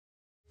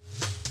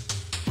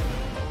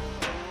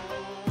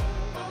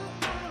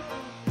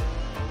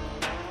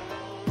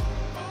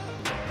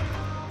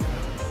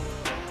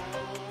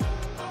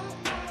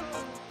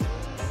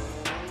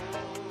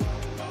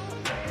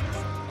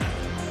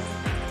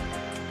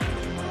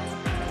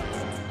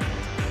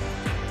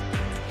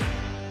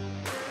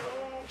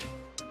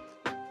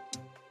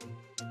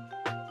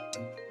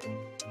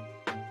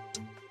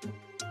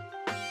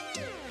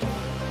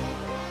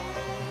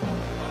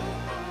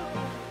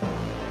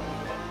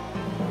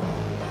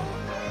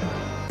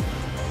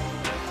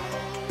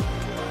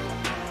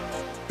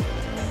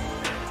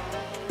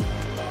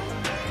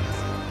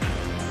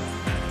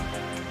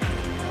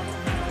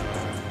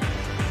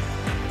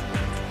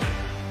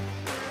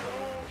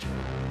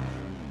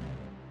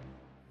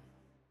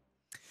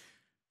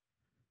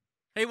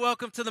Hey,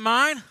 welcome to the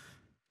Mine.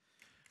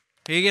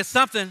 Here you get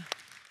something.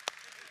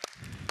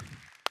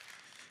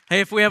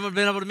 Hey, if we haven't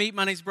been able to meet,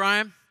 my name's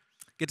Brian.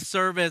 Get to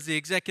serve as the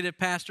executive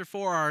pastor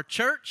for our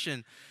church,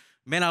 and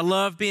man, I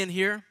love being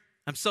here.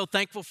 I'm so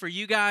thankful for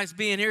you guys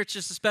being here. It's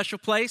just a special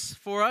place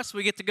for us.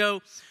 We get to go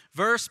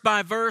verse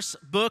by verse,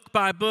 book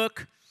by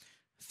book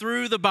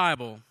through the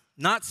Bible,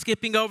 not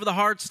skipping over the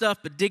hard stuff,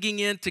 but digging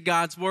into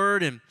God's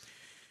Word. And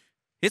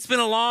it's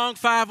been a long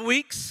 5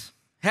 weeks.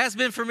 Has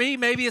been for me.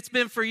 Maybe it's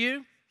been for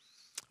you.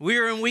 We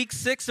are in week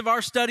 6 of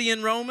our study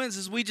in Romans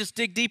as we just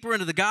dig deeper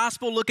into the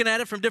gospel, looking at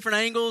it from different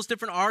angles,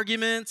 different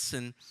arguments.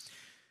 And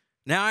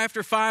now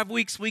after 5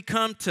 weeks, we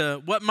come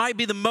to what might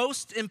be the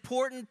most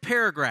important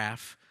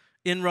paragraph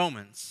in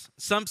Romans.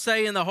 Some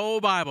say in the whole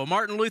Bible.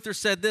 Martin Luther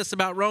said this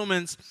about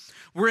Romans.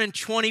 We're in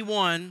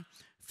 21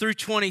 through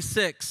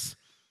 26.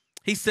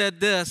 He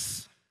said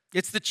this,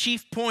 it's the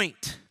chief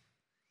point,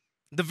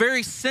 the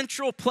very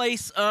central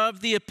place of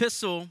the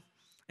epistle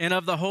and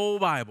of the whole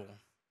Bible.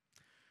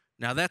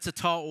 Now, that's a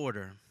tall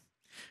order.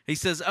 He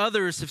says,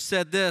 others have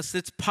said this,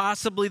 it's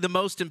possibly the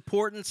most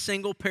important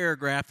single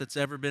paragraph that's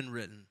ever been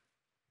written.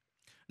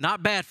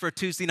 Not bad for a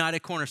Tuesday night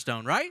at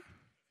Cornerstone, right?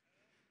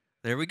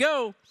 There we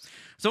go.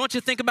 So I want you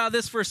to think about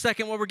this for a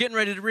second while we're getting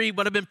ready to read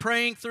what I've been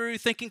praying through,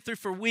 thinking through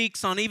for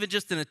weeks on even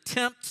just an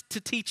attempt to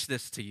teach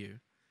this to you.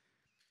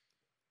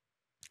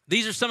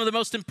 These are some of the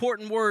most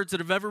important words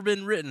that have ever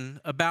been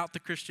written about the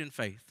Christian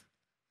faith.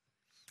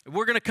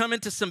 We're going to come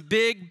into some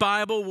big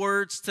Bible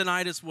words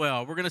tonight as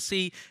well. We're going to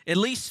see at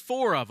least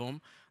 4 of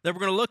them that we're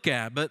going to look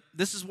at, but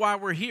this is why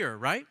we're here,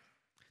 right?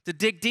 To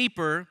dig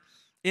deeper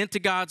into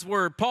God's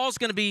Word. Paul's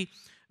going to be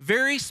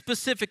very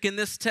specific in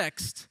this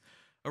text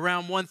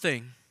around one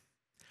thing.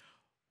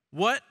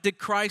 What did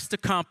Christ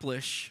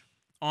accomplish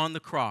on the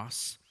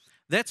cross?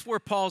 That's where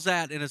Paul's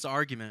at in his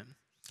argument.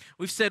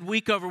 We've said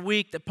week over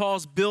week that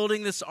Paul's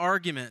building this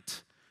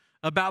argument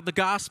about the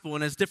gospel,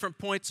 and as different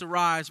points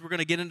arise, we're going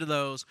to get into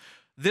those.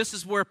 This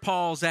is where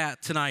Paul's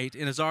at tonight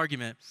in his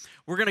argument.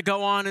 We're going to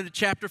go on into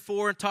chapter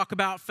 4 and talk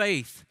about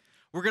faith.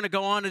 We're going to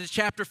go on into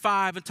chapter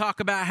 5 and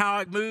talk about how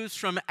it moves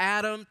from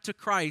Adam to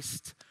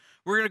Christ.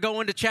 We're going to go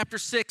into chapter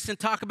 6 and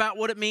talk about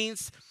what it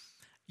means,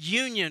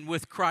 union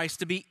with Christ,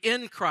 to be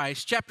in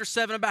Christ. Chapter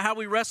 7 about how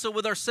we wrestle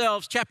with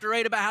ourselves. Chapter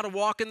 8 about how to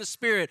walk in the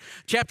Spirit.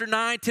 Chapter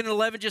 9, 10, and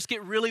 11 just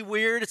get really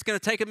weird. It's going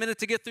to take a minute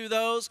to get through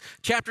those.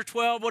 Chapter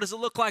 12, what does it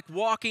look like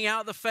walking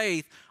out the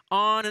faith?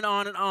 On and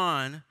on and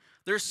on.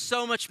 There's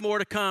so much more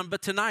to come,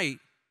 but tonight,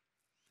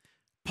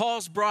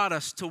 Paul's brought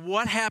us to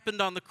what happened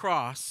on the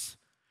cross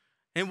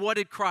and what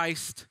did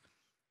Christ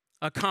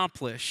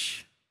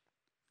accomplish.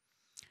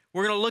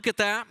 We're going to look at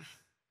that,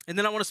 and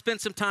then I want to spend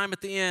some time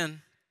at the end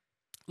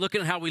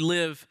looking at how we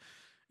live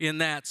in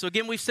that. So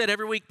again, we've said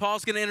every week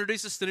Paul's going to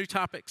introduce us to new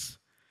topics.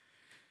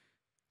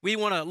 We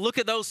want to look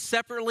at those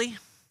separately,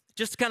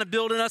 just to kind of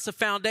build in us a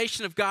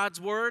foundation of God's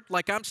Word.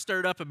 Like I'm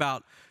stirred up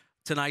about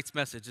tonight's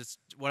message. It's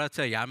what I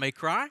tell you, I may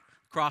cry.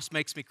 Cross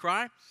makes me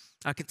cry.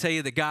 I can tell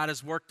you that God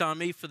has worked on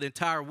me for the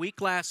entire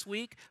week last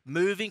week,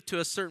 moving to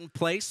a certain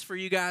place for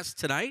you guys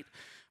tonight.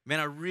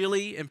 Man, I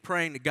really am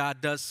praying that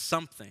God does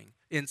something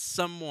in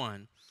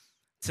someone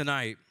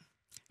tonight.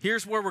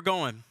 Here's where we're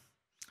going.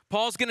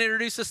 Paul's going to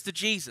introduce us to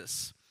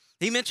Jesus.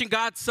 He mentioned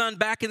God's Son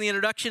back in the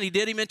introduction. He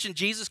did. He mentioned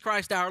Jesus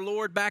Christ, our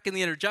Lord, back in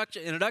the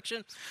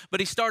introduction. But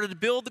he started to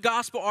build the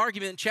gospel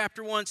argument in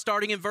chapter 1,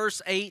 starting in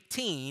verse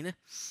 18.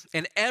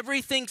 And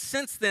everything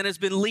since then has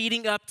been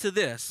leading up to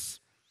this,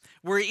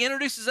 where he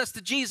introduces us to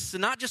Jesus,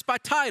 and not just by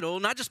title,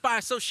 not just by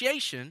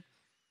association,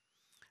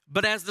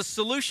 but as the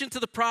solution to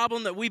the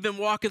problem that we've been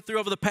walking through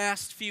over the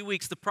past few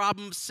weeks, the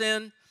problem of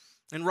sin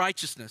and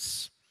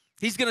righteousness.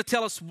 He's going to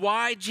tell us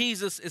why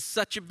Jesus is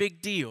such a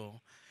big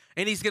deal,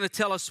 and he's going to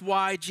tell us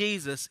why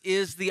Jesus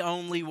is the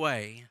only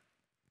way.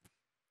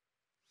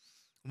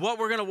 What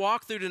we're going to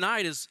walk through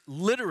tonight is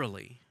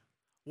literally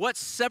what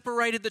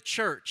separated the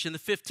church in the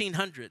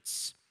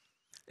 1500s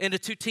into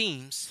 2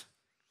 teams,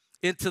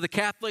 into the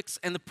Catholics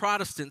and the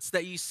Protestants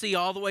that you see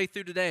all the way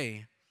through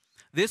today.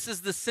 This is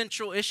the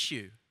central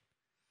issue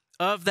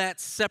of that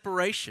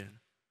separation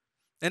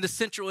and the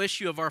central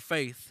issue of our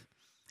faith.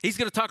 He's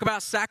going to talk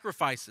about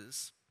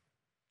sacrifices,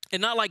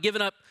 and not like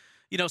giving up,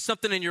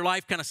 something in your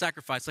life kind of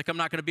sacrifice. Like I'm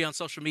not going to be on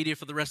social media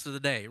for the rest of the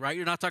day, right?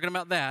 You're not talking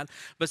about that,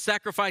 but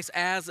sacrifice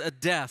as a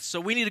death.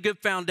 So we need a good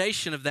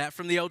foundation of that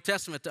from the Old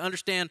Testament to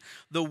understand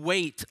the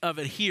weight of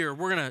it here.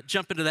 We're going to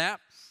jump into that.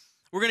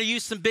 We're going to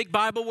use some big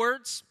Bible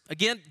words.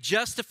 Again,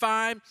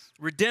 justify,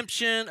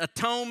 redemption,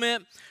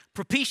 atonement,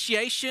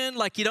 propitiation.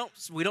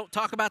 We don't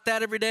talk about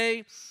that every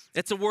day.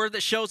 It's a word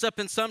that shows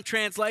up in some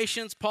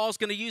translations. Paul's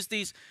going to use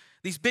these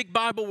big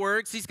Bible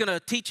words. He's going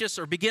to teach us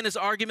or begin his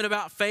argument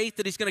about faith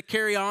that he's going to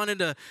carry on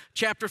into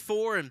chapter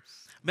 4. And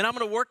I'm going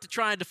to work to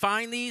try and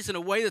define these in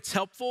a way that's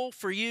helpful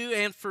for you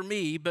and for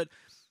me. But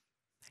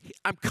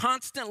I'm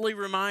constantly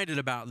reminded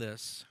about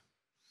this,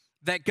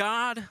 that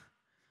God,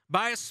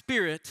 by His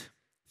Spirit,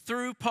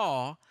 through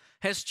Paul,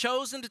 has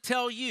chosen to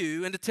tell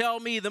you and to tell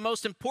me the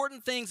most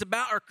important things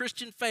about our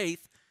Christian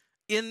faith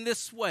in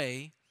this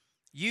way,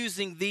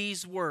 using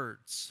these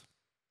words.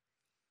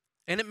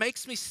 And it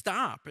makes me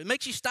stop. It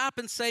makes you stop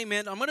and say,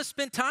 man, I'm going to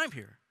spend time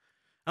here.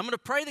 I'm going to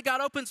pray that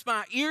God opens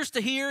my ears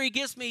to hear. He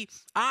gives me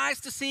eyes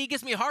to see. He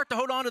gives me a heart to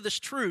hold on to this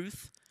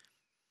truth.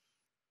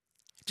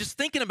 Just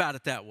thinking about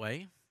it that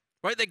way,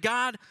 right? That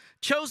God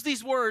chose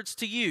these words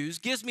to use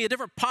gives me a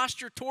different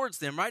posture towards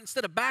them, right?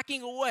 Instead of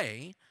backing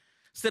away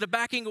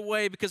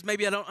because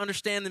maybe I don't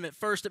understand them at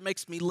first, it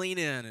makes me lean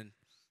in,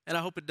 and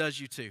I hope it does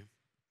you too.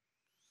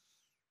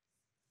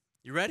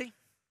 You ready?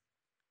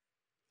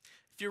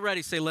 If you're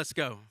ready, say, let's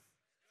go.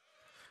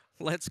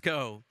 Let's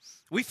go.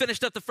 We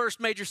finished up the first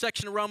major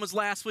section of Romans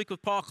last week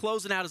with Paul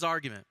closing out his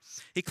argument.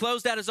 He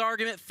closed out his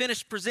argument,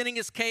 finished presenting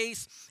his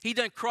case. He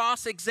done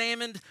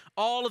cross-examined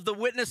all of the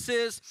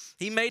witnesses.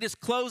 He made his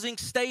closing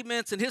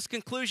statements, and his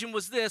conclusion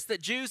was this,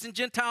 that Jews and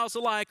Gentiles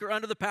alike are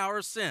under the power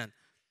of sin.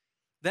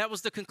 That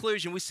was the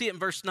conclusion. We see it in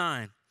verse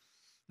 9,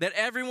 that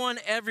everyone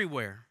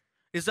everywhere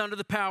is under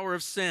the power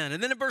of sin.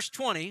 And then in verse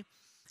 20,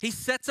 he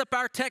sets up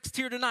our text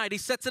here tonight. He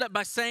sets it up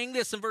by saying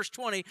this in verse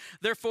 20,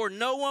 therefore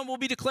no one will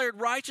be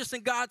declared righteous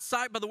in God's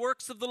sight by the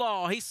works of the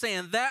law. He's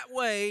saying that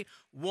way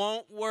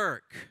won't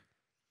work.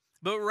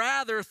 But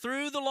rather,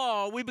 through the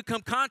law, we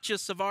become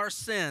conscious of our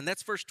sin.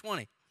 That's verse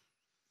 20.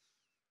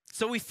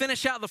 So we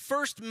finish out the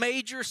first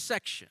major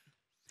section.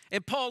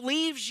 And Paul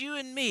leaves you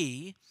and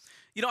me,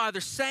 either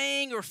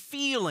saying or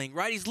feeling,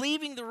 right? He's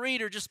leaving the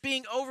reader just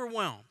being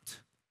overwhelmed.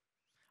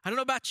 I don't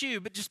know about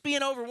you, but just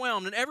being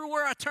overwhelmed. And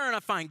everywhere I turn,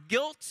 I find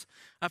guilt.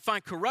 I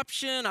find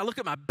corruption. I look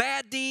at my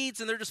bad deeds,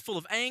 and they're just full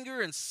of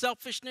anger and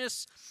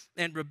selfishness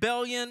and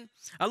rebellion.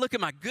 I look at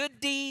my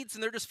good deeds,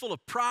 and they're just full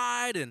of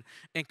pride and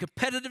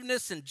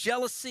competitiveness and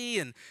jealousy.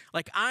 And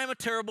like, I'm a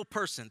terrible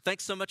person.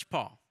 Thanks so much,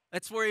 Paul.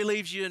 That's where he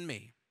leaves you and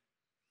me.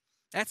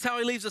 That's how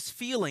he leaves us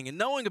feeling and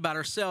knowing about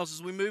ourselves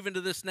as we move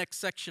into this next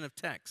section of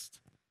text.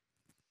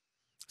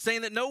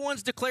 Saying that no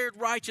one's declared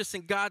righteous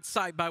in God's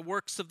sight by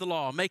works of the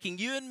law, making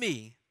you and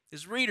me,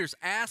 as readers,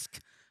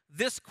 ask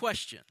this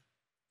question.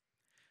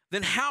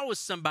 Then how is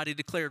somebody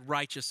declared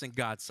righteous in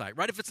God's sight,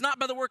 right? If it's not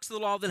by the works of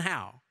the law, then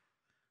how?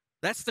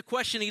 That's the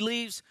question he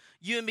leaves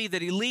you and me,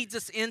 that he leads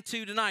us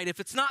into tonight. If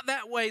it's not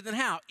that way, then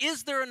how?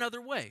 Is there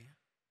another way?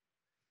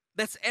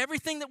 That's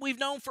everything that we've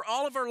known for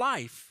all of our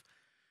life.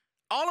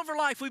 All of our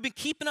life, we've been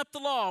keeping up the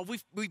law.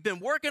 We've been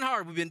working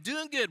hard. We've been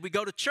doing good. We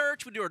go to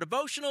church. We do our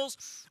devotionals.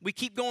 We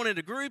keep going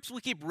into groups.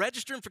 We keep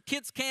registering for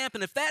kids camp.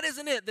 And if that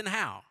isn't it, then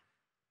how?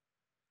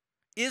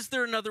 Is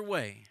there another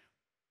way?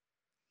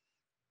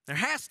 There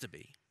has to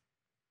be.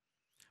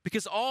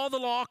 Because all the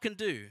law can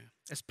do,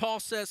 as Paul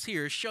says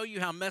here, is show you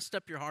how messed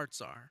up your hearts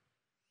are.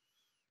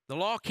 The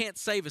law can't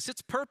save us.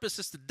 Its purpose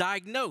is to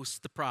diagnose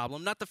the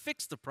problem, not to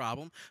fix the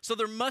problem. So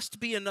there must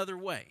be another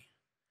way.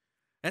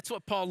 That's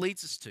what Paul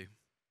leads us to.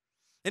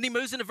 Then he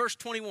moves into verse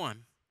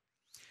 21.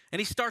 And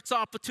he starts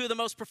off with two of the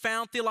most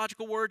profound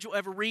theological words you'll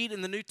ever read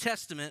in the New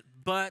Testament,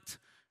 but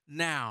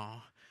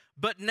now.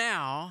 But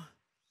now,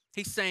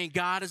 he's saying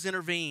God has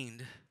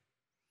intervened.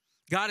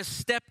 God has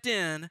stepped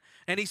in,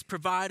 and he's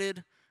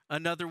provided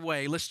another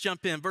way. Let's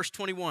jump in. Verse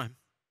 21.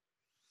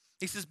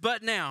 He says,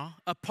 but now,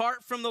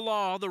 apart from the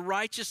law, the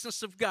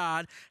righteousness of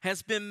God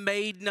has been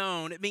made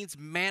known. It means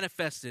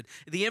manifested.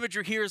 The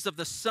imagery here is of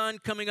the sun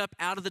coming up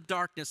out of the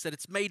darkness, that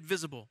it's made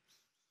visible,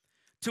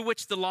 to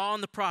which the law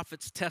and the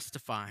prophets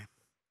testify.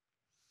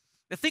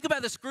 Now think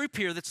about this group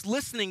here that's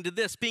listening to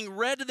this, being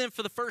read to them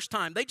for the first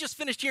time. They just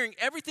finished hearing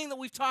everything that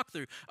we've talked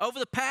through over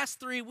the past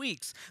 3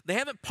 weeks. They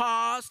haven't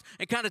paused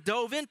and kind of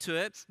dove into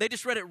it. They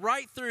just read it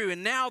right through,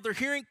 and now they're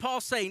hearing Paul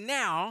say,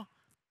 now,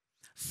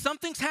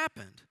 something's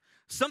happened.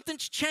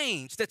 Something's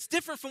changed that's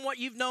different from what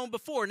you've known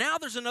before. Now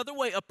there's another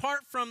way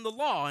apart from the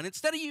law. And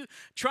instead of you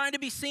trying to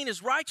be seen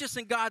as righteous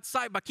in God's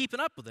sight by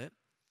keeping up with it,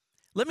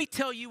 let me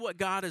tell you what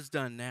God has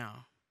done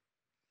now.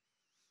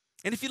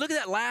 And if you look at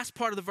that last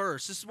part of the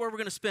verse, this is where we're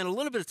going to spend a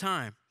little bit of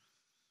time.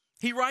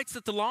 He writes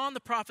that the law and the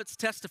prophets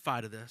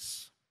testify to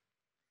this.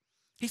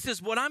 He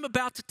says, what I'm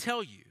about to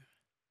tell you,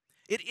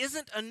 it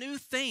isn't a new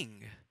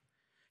thing.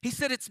 He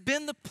said it's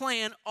been the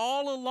plan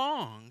all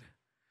along.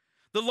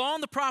 The law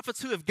and the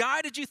prophets who have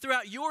guided you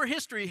throughout your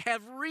history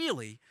have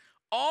really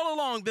all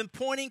along been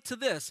pointing to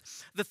this.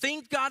 The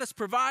things God has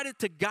provided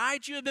to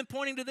guide you have been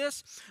pointing to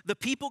this. The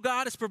people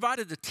God has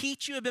provided to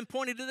teach you have been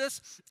pointing to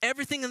this.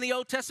 Everything in the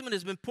Old Testament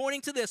has been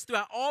pointing to this.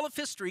 Throughout all of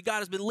history, God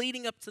has been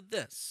leading up to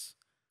this.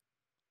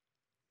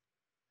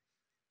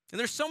 And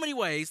there's so many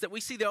ways that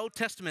we see the Old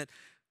Testament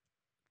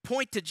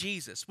point to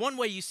Jesus. One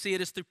way you see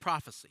it is through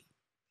prophecy.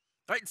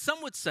 Right?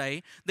 Some would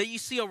say that you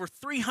see over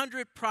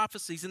 300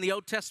 prophecies in the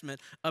Old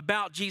Testament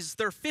about Jesus.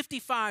 There are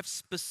 55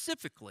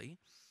 specifically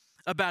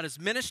about his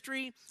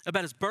ministry,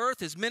 about his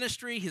birth, his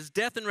ministry, his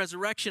death and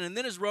resurrection, and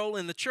then his role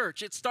in the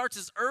church. It starts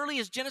as early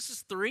as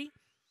Genesis 3,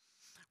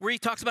 where he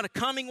talks about a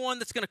coming one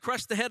that's going to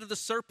crush the head of the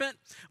serpent.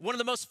 One of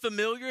the most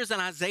familiar is in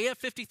Isaiah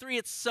 53.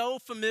 It's so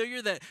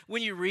familiar that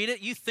when you read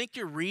it, you think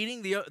you're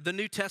reading the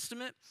New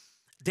Testament.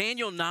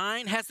 Daniel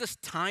 9 has this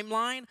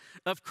timeline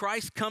of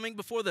Christ coming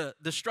before the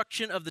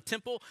destruction of the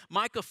temple.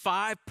 Micah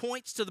 5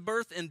 points to the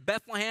birth in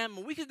Bethlehem.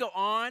 And we could go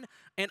on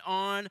and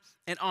on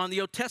and on.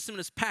 The Old Testament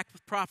is packed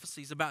with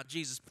prophecies about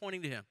Jesus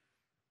pointing to him.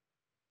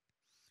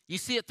 You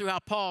see it through how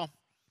Paul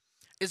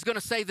is going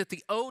to say that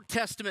the Old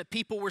Testament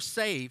people were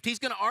saved. He's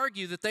going to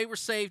argue that they were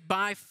saved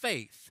by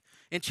faith.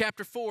 In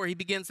chapter 4, he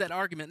begins that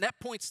argument, and that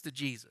points to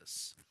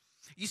Jesus.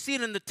 You see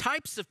it in the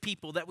types of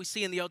people that we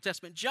see in the Old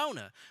Testament.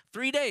 Jonah,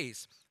 3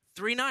 days.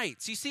 3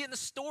 nights. You see it in the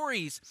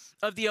stories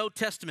of the Old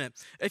Testament.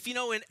 If you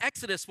know in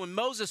Exodus, when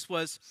Moses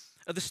was,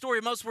 the story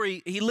of Moses where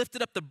he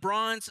lifted up the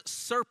bronze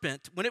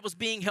serpent when it was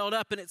being held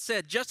up, and it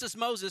said, just as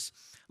Moses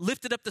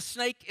lifted up the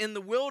snake in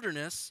the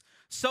wilderness,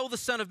 so the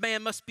Son of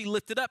Man must be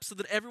lifted up so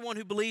that everyone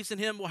who believes in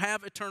him will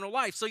have eternal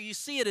life. So you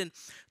see it in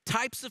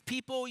types of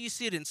people. You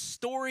see it in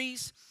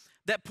stories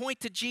that point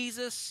to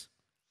Jesus.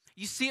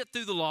 You see it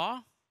through the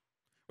law.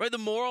 Right, the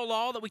moral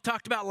law that we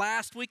talked about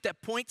last week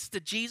that points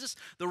to Jesus,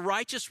 the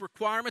righteous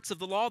requirements of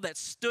the law that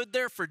stood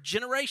there for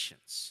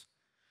generations,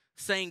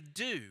 saying,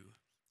 do.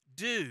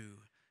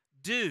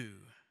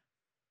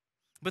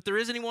 But there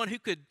isn't anyone who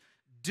could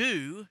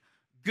do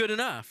good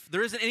enough.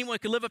 There isn't anyone who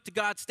could live up to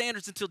God's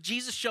standards until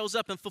Jesus shows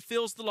up and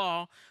fulfills the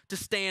law to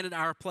stand in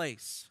our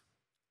place.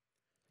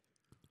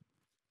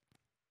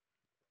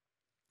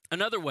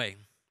 Another way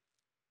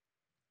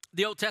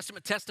the Old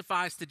Testament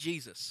testifies to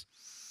Jesus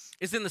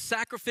is in the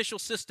sacrificial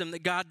system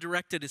that God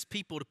directed his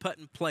people to put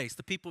in place,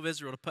 the people of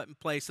Israel to put in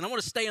place. And I want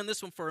to stay on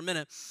this one for a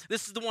minute.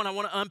 This is the one I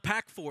want to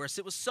unpack for us.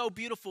 It was so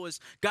beautiful as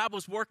God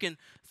was working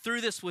through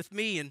this with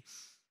me. And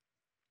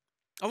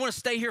I want to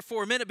stay here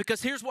for a minute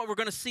because here's what we're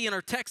going to see in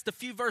our text a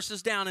few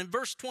verses down. In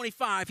verse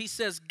 25, he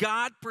says,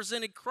 God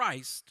presented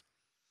Christ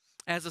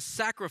as a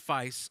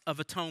sacrifice of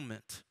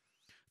atonement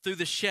through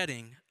the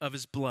shedding of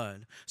his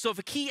blood. So if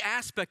a key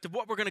aspect of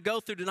what we're going to go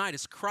through tonight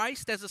is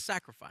Christ as a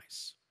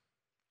sacrifice,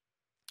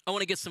 I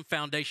want to get some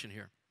foundation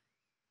here.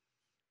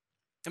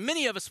 And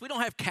many of us, we don't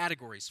have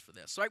categories for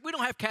this, right? We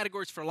don't have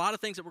categories for a lot of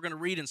things that we're going to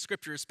read in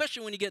Scripture,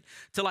 especially when you get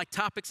to like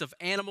topics of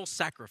animal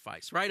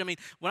sacrifice, right? I mean,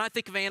 when I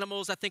think of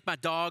animals, I think my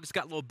dog's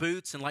got little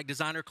boots and like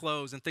designer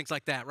clothes and things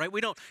like that, right?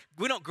 We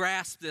don't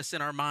grasp this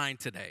in our mind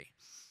today.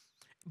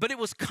 But it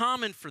was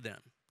common for them.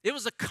 It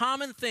was a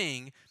common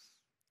thing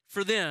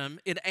for them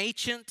in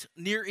ancient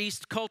Near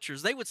East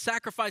cultures. They would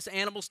sacrifice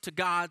animals to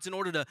gods in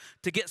order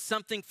to get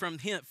something from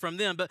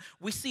them. But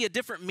we see a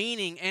different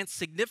meaning and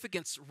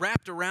significance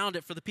wrapped around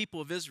it for the people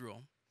of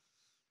Israel.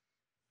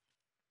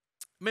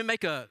 Let me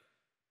make a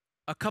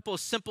couple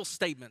of simple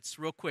statements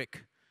real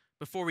quick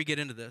before we get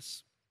into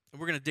this. And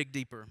we're going to dig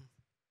deeper.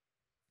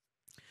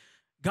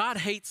 God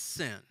hates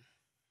sin.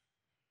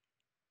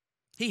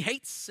 He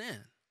hates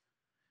sin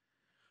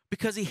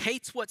because he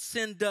hates what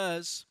sin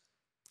does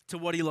to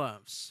what he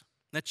loves.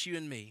 That's you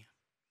and me.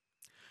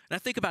 And I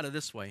think about it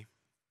this way.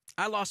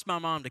 I lost my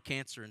mom to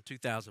cancer in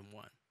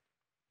 2001.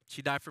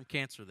 She died from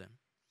cancer then.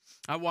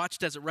 I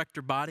watched as it wrecked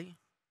her body.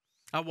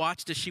 I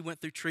watched as she went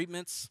through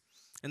treatments.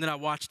 And then I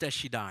watched as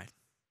she died.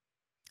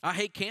 I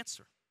hate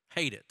cancer.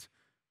 Hate it.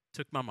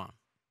 Took my mom.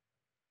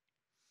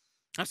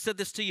 I've said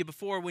this to you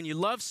before. When you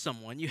love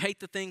someone, you hate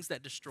the things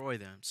that destroy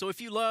them. So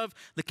if you love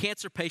the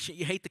cancer patient,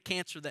 you hate the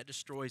cancer that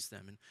destroys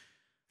them. And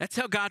that's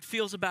how God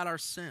feels about our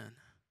sin.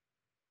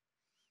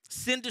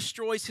 Sin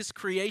destroys his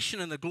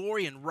creation and the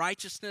glory and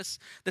righteousness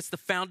that's the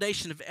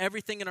foundation of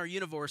everything in our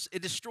universe.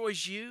 It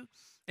destroys you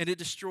and it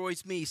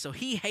destroys me. So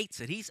he hates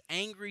it. He's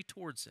angry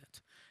towards it.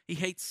 He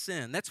hates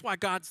sin. That's why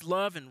God's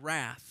love and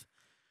wrath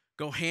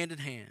go hand in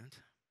hand.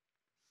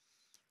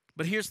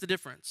 But here's the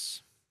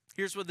difference.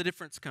 Here's where the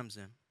difference comes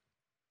in.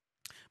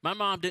 My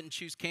mom didn't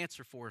choose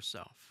cancer for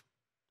herself.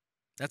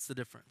 That's the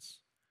difference.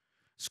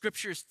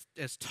 Scripture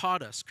has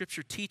taught us,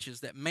 Scripture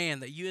teaches that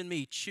you and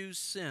me choose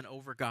sin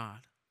over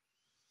God.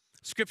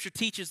 Scripture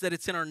teaches that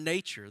it's in our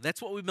nature.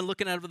 That's what we've been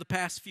looking at over the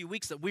past few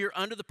weeks, that we are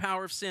under the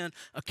power of sin,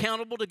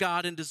 accountable to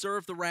God, and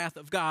deserve the wrath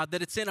of God,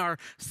 that it's in our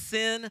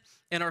sin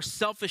and our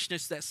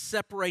selfishness that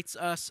separates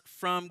us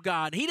from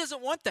God. He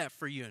doesn't want that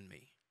for you and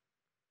me,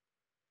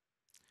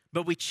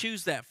 but we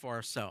choose that for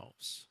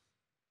ourselves.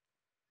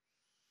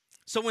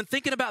 So when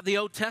thinking about the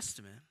Old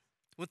Testament,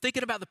 when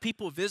thinking about the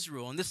people of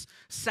Israel and this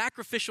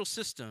sacrificial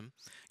system,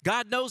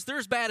 God knows they're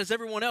as bad as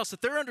everyone else,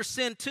 that they're under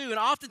sin too, and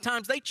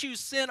oftentimes they choose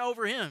sin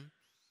over him.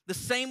 The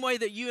same way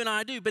that you and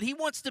I do. But he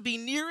wants to be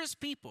near his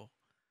people,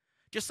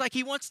 just like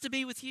he wants to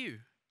be with you.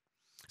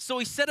 So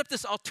he set up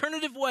this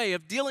alternative way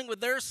of dealing with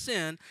their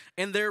sin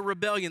and their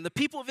rebellion. The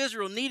people of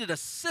Israel needed a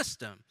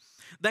system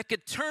that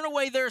could turn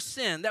away their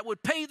sin, that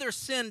would pay their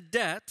sin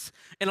debt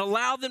and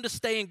allow them to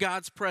stay in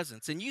God's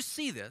presence. And you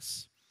see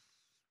this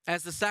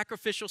as the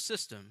sacrificial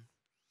system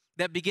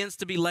that begins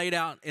to be laid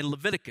out in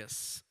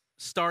Leviticus,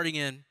 starting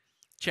in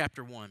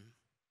chapter 1.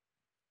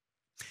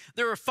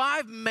 There are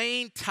 5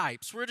 main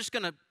types. We're just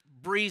going to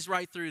breeze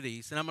right through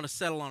these, and I'm going to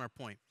settle on our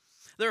point.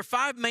 There are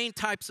 5 main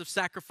types of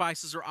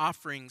sacrifices or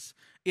offerings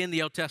in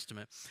the Old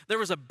Testament. There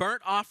was a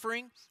burnt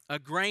offering, a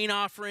grain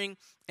offering,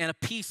 and a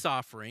peace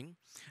offering.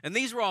 And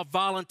these were all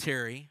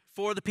voluntary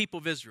for the people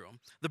of Israel.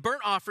 The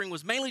burnt offering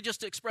was mainly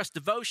just to express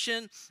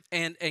devotion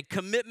and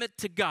commitment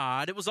to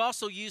God. It was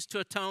also used to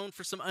atone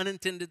for some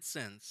unintended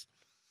sins.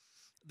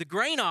 The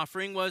grain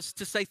offering was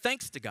to say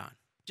thanks to God,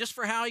 just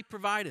for how he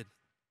provided.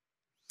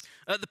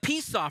 The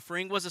peace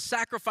offering was a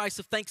sacrifice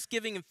of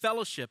thanksgiving and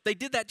fellowship. They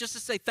did that just to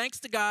say thanks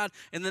to God,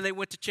 and then they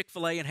went to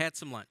Chick-fil-A and had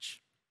some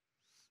lunch.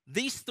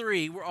 These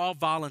three were all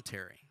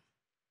voluntary.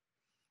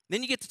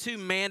 Then you get to two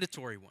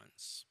mandatory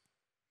ones.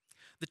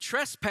 The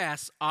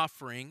trespass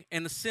offering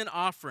and the sin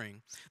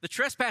offering. The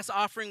trespass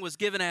offering was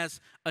given as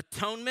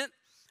atonement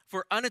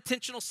for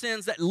unintentional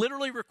sins that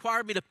literally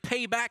required me to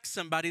pay back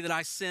somebody that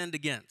I sinned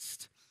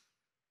against.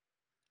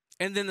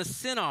 And then the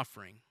sin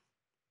offering,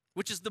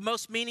 which is the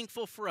most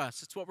meaningful for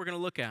us, it's what we're going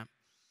to look at,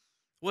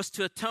 was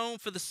to atone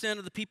for the sin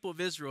of the people of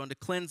Israel and to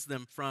cleanse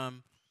them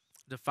from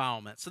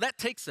defilement. So that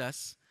takes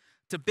us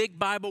to big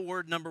Bible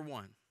word number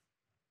one,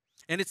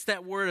 and it's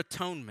that word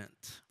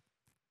atonement.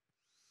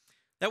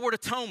 That word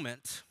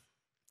atonement,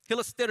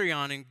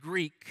 hilasterion in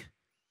Greek,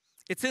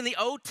 it's in the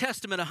Old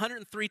Testament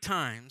 103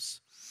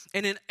 times,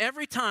 and in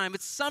every time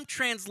it's some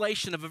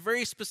translation of a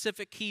very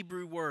specific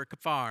Hebrew word,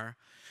 kafar,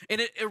 and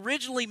it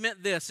originally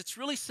meant this. It's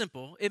really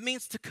simple. It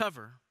means to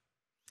cover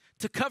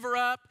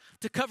up,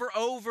 to cover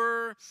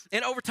over,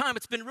 and over time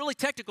it's been really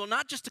technical,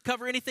 not just to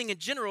cover anything in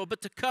general,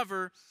 but to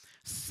cover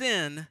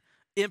sin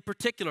in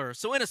particular.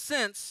 So in a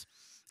sense,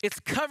 it's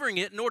covering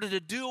it in order to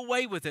do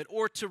away with it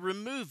or to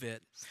remove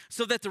it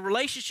so that the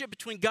relationship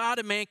between God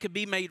and man could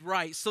be made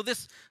right. So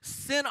this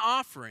sin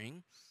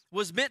offering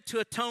was meant to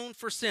atone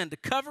for sin, to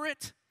cover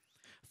it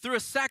through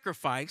a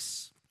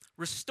sacrifice,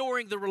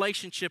 restoring the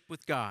relationship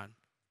with God.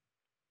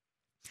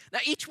 Now,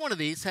 each one of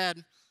these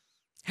had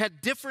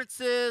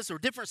differences or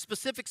different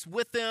specifics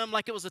with them,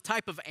 like it was a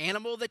type of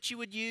animal that you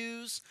would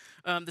use,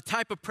 the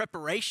type of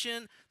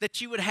preparation that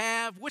you would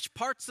have, which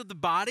parts of the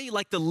body,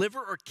 like the liver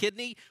or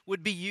kidney,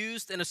 would be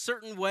used in a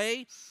certain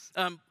way,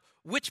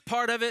 which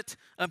part of it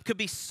could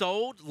be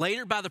sold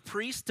later by the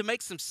priest to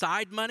make some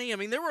side money. I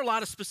mean, there were a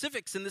lot of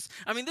specifics in this.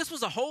 I mean, this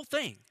was a whole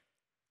thing.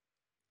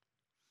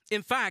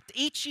 In fact,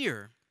 each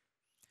year,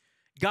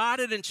 God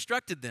had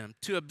instructed them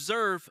to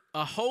observe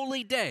a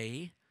holy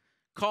day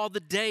called the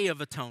Day of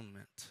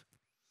Atonement,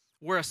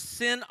 where a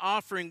sin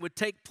offering would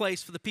take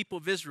place for the people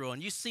of Israel.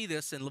 And you see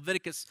this in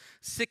Leviticus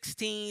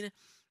 16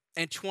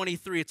 and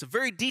 23. It's a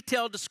very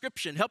detailed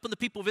description, helping the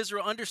people of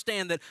Israel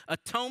understand that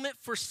atonement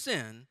for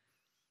sin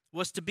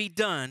was to be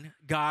done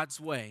God's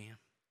way.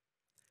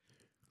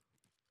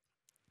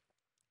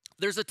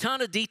 There's a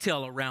ton of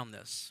detail around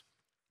this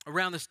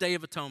Day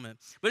of Atonement.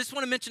 But I just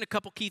want to mention a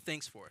couple key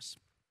things for us.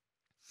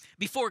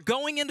 Before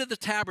going into the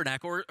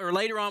tabernacle, or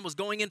later on was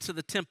going into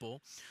the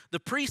temple, the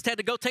priest had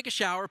to go take a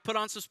shower, put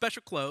on some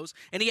special clothes,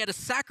 and he had to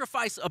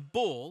sacrifice a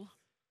bull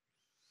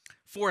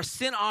for a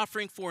sin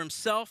offering for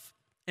himself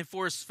and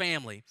for his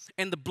family.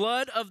 And the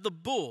blood of the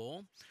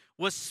bull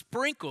was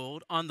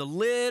sprinkled on the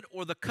lid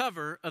or the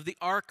cover of the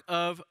Ark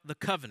of the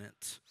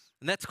Covenant.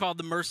 And that's called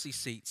the mercy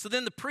seat. So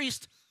then the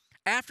priest,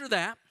 after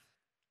that,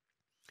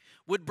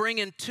 would bring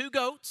in 2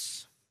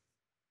 goats.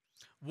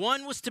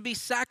 One was to be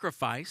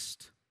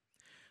sacrificed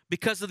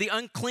because of the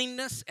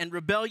uncleanness and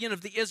rebellion of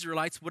the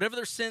Israelites, whatever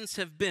their sins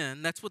have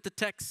been. That's what the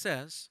text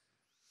says.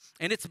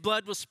 And its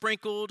blood was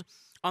sprinkled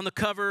on the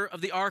cover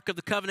of the Ark of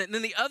the Covenant. And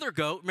then the other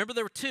goat, remember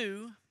there were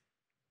 2,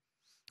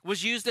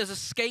 was used as a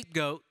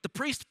scapegoat. The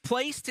priest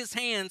placed his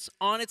hands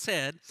on its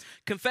head,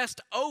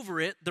 confessed over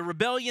it the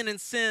rebellion and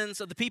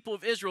sins of the people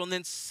of Israel, and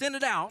then sent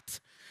it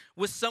out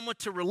with someone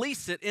to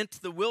release it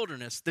into the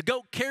wilderness. The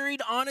goat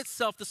carried on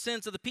itself the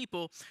sins of the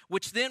people,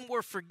 which then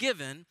were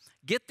forgiven,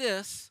 get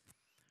this,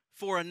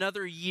 for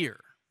another year.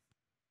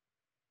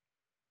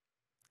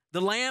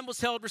 The lamb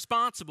was held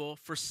responsible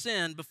for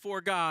sin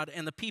before God,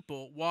 and the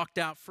people walked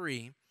out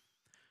free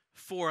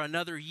for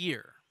another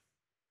year.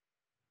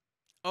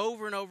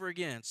 Over and over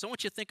again. So I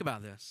want you to think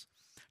about this.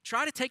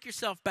 Try to take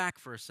yourself back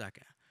for a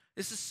second.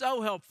 This is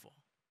so helpful.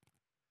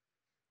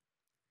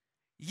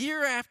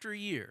 Year after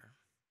year.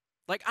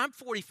 Like, I'm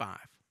 45.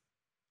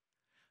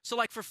 So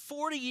like for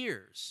 40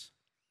 years,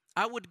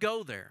 I would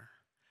go there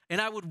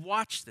and I would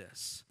watch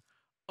this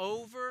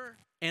over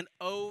and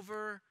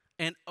over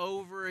and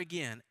over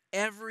again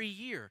every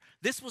year.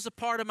 This was a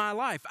part of my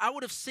life. I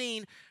would have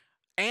seen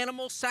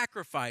animal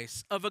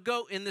sacrifice of a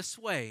goat in this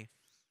way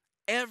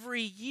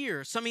every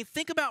year. So, I mean,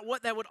 think about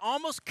what that would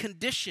almost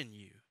condition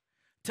you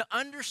to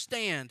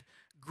understand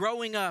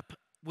growing up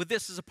with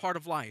this as a part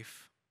of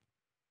life.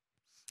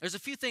 There's a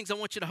few things I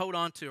want you to hold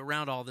on to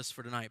around all this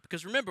for tonight.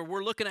 Because remember,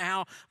 we're looking at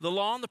how the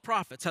law and the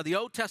prophets, how the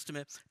Old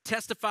Testament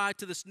testified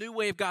to this new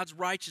way of God's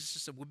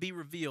righteousness that would be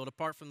revealed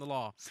apart from the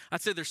law.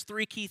 I'd say there's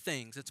 3 key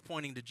things that's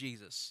pointing to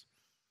Jesus.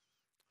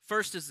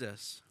 First is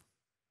this.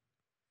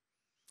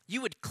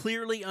 You would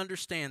clearly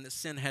understand that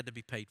sin had to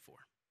be paid for.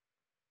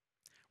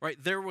 Right?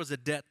 There was a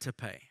debt to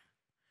pay.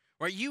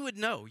 Right? You would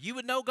know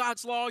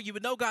God's law, you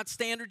would know God's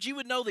standards, you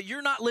would know that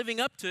you're not living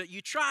up to it. You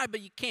try, but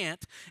you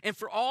can't. And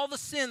for all the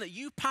sin that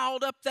you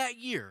piled up that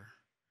year,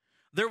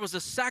 there was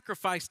a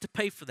sacrifice to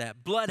pay for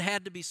that. Blood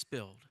had to be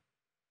spilled.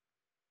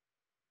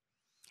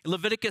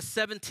 Leviticus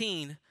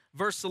 17,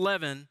 verse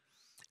 11,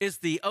 is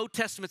the Old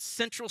Testament's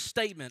central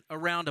statement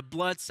around a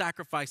blood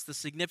sacrifice, the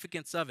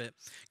significance of it.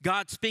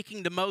 God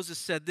speaking to Moses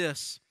said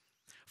this,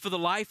 "For the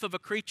life of a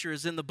creature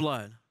is in the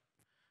blood,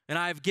 and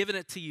I have given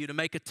it to you to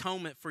make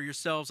atonement for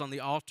yourselves on the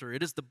altar.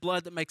 It is the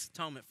blood that makes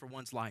atonement for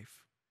one's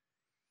life."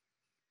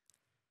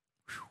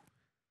 Whew.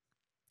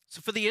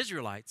 So for the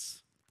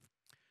Israelites,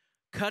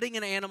 cutting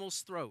an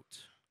animal's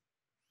throat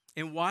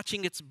and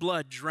watching its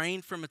blood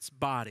drain from its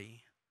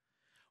body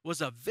was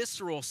a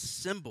visceral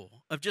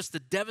symbol of just the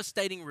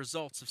devastating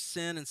results of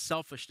sin and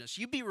selfishness.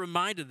 You'd be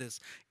reminded of this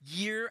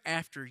year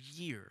after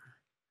year.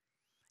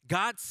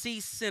 God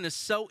sees sin as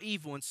so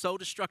evil and so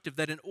destructive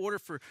that in order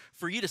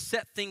for you to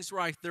set things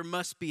right, there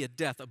must be a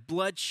death, a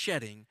blood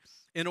shedding,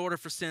 in order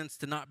for sins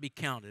to not be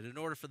counted, in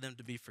order for them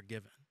to be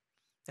forgiven.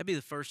 That'd be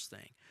the first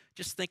thing.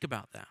 Just think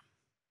about that.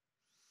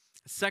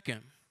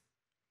 Second,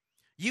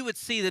 you would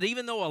see that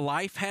even though a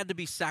life had to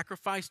be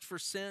sacrificed for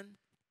sin,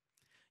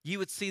 you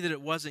would see that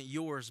it wasn't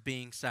yours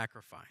being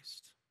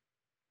sacrificed.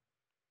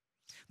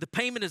 The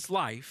payment is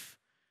life,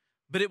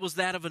 but it was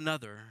that of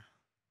another.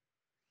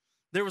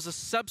 There was a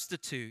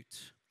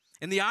substitute.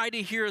 And the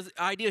idea here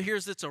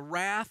is it's a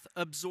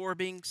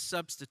wrath-absorbing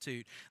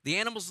substitute. The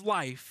animal's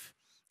life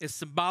is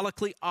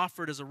symbolically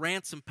offered as a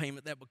ransom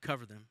payment that would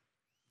cover them.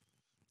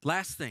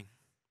 Last thing,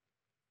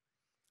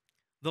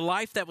 the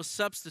life that was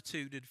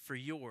substituted for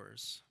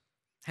yours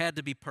had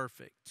to be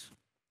perfect.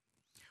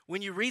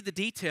 When you read the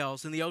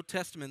details in the Old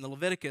Testament, in the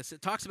Leviticus,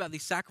 it talks about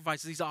these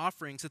sacrifices, these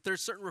offerings, that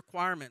there's certain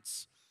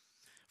requirements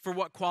for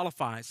what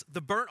qualifies.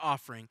 The burnt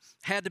offering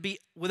had to be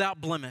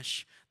without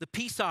blemish. The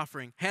peace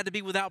offering had to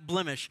be without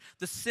blemish.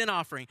 The sin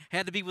offering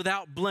had to be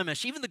without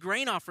blemish. Even the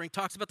grain offering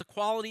talks about the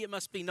quality it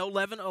must be, no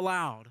leaven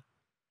allowed.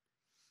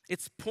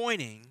 It's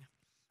pointing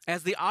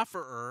as the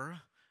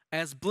offerer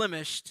as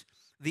blemished,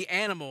 the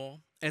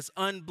animal as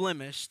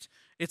unblemished.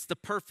 It's the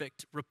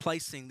perfect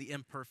replacing the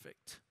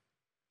imperfect.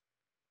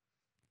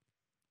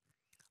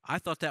 I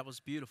thought that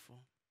was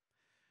beautiful,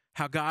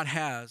 how God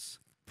has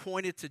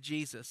pointed to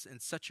Jesus in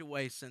such a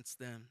way since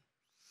then.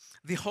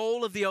 The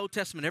whole of the Old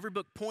Testament, every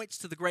book points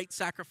to the great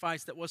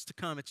sacrifice that was to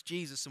come. It's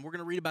Jesus, and we're going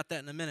to read about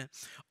that in a minute.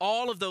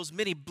 All of those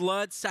many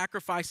blood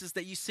sacrifices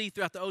that you see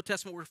throughout the Old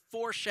Testament were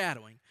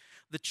foreshadowing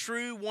the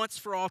true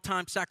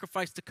once-for-all-time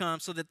sacrifice to come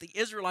so that the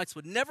Israelites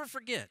would never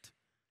forget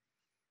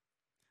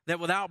that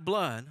without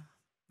blood,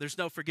 there's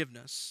no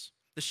forgiveness.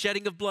 The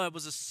shedding of blood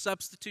was a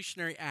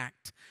substitutionary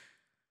act.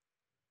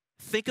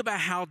 Think about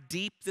how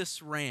deep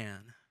this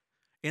ran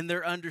in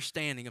their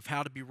understanding of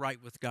how to be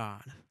right with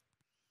God.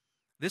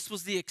 This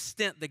was the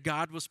extent that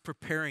God was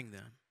preparing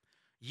them.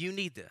 You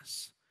need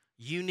this.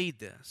 You need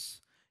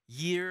this.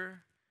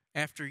 Year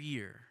after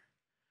year.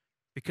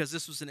 Because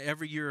this was an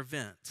every year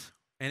event.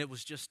 And it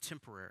was just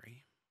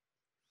temporary.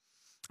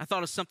 I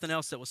thought of something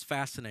else that was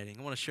fascinating.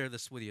 I want to share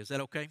this with you. Is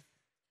that okay?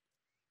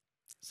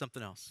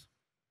 Something else.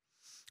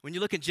 When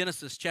you look in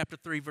Genesis chapter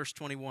 3, verse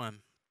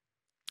 21,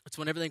 it's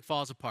when everything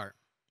falls apart,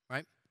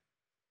 right?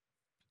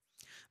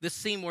 This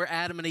scene where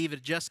Adam and Eve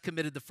had just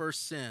committed the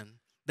first sin.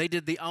 They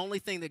did the only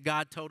thing that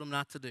God told them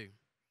not to do.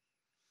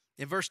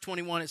 In verse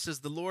 21, it says,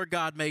 "The Lord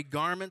God made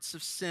garments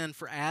of sin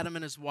for Adam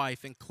and his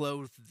wife and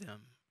clothed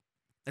them."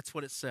 That's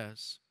what it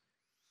says.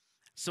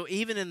 So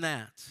even in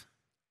that,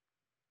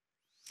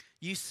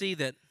 you see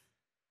that,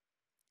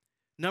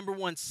 number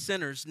one,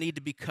 sinners need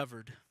to be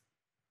covered.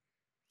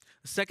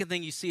 The second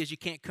thing you see is you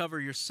can't cover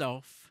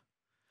yourself.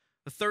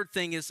 The third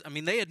thing is,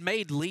 they had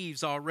made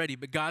leaves already,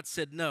 but God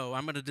said, no,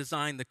 I'm going to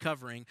design the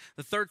covering.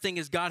 The third thing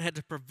is God had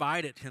to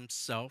provide it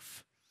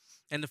himself.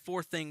 And the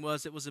fourth thing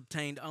was it was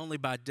obtained only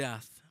by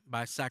death,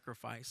 by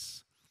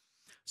sacrifice.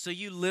 So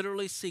you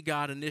literally see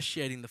God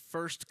initiating the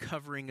first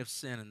covering of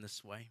sin in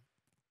this way.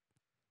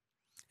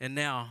 And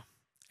now,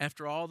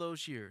 after all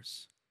those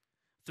years,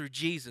 through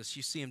Jesus,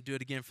 you see him do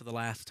it again for the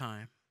last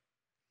time.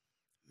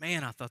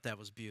 Man, I thought that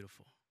was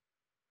beautiful.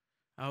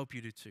 I hope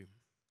you do too.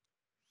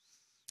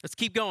 Let's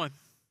keep going.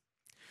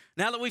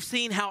 Now that we've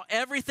seen how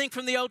everything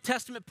from the Old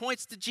Testament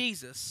points to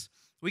Jesus,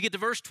 we get to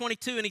verse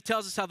 22 and he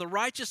tells us how the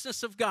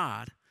righteousness of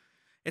God,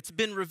 it's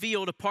been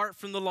revealed apart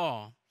from the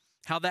law,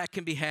 how that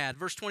can be had.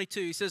 Verse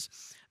 22, he says,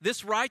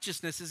 "This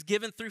righteousness is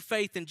given through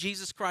faith in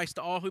Jesus Christ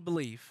to all who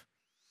believe."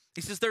 He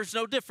says, "There's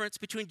no difference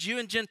between Jew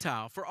and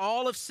Gentile, for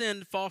all have sinned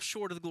and fall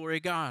short of the glory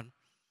of God."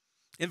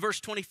 In verse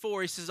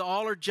 24, he says,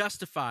 "All are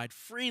justified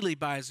freely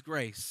by his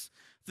grace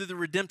through the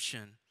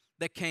redemption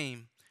that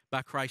came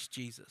by Christ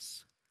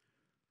Jesus."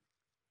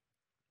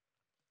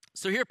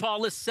 So here Paul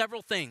lists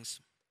several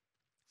things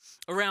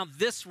around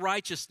this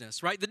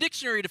righteousness, right? The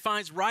dictionary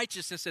defines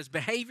righteousness as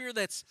behavior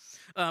that's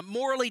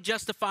morally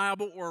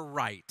justifiable or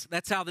right.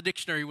 That's how the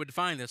dictionary would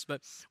define this.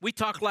 But we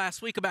talked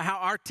last week about how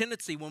our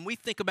tendency, when we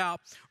think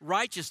about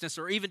righteousness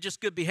or even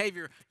just good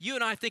behavior, you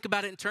and I think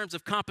about it in terms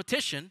of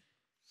competition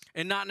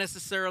and not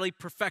necessarily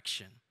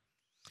perfection.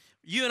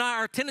 You and I,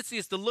 our tendency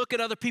is to look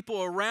at other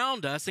people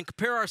around us and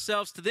compare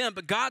ourselves to them,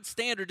 but God's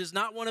standard is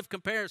not one of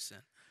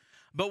comparison,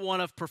 but one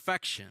of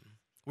perfection,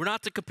 We're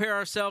not to compare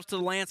ourselves to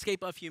the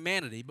landscape of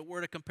humanity, but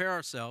we're to compare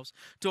ourselves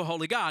to a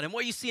holy God. And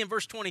what you see in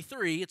verse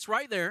 23, it's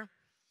right there,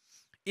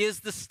 is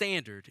the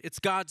standard. It's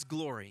God's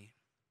glory.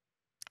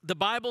 The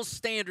Bible's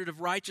standard of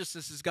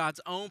righteousness is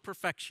God's own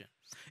perfection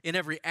in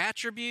every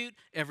attribute,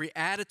 every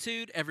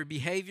attitude, every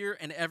behavior,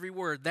 and every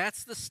word.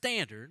 That's the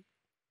standard,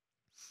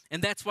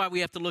 and that's why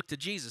we have to look to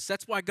Jesus.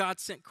 That's why God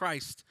sent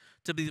Christ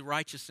to be the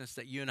righteousness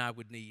that you and I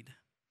would need.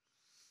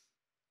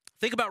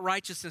 Think about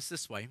righteousness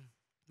this way.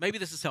 Maybe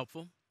this is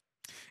helpful.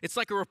 It's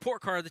like a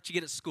report card that you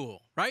get at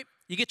school, right?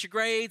 You get your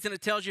grades, and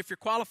it tells you if you're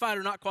qualified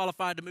or not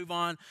qualified to move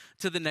on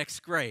to the next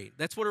grade.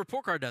 That's what a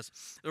report card does.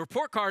 The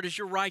report card is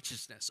your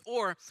righteousness.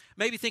 Or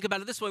maybe think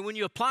about it this way. When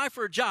you apply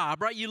for a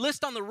job, right, you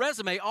list on the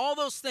resume all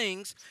those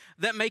things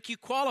that make you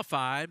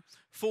qualified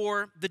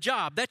for the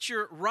job. That's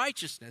your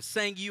righteousness,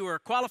 saying you are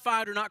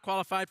qualified or not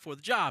qualified for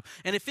the job.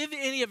 And if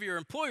any of your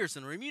employers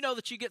in the room, you know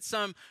that you get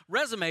some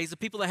resumes of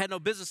people that had no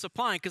business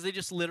applying because they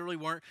just literally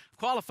weren't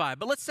qualified.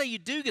 But let's say you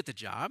do get the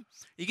job.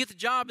 You get the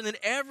job, and then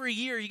every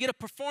year you get a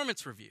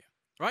performance review,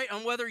 right,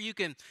 on whether you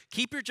can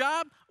keep your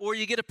job or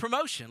you get a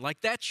promotion. Like,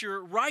 that's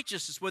your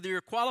righteousness, whether you're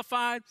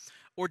qualified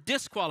or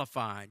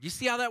disqualified. You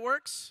see how that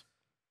works?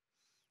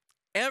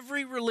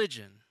 Every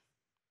religion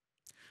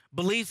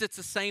believes it's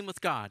the same with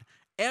God.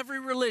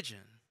 Every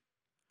religion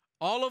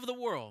all over the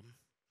world.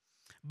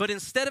 But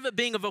instead of it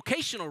being a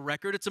vocational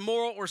record, it's a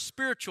moral or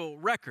spiritual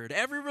record.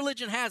 Every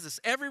religion has this.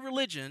 Every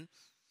religion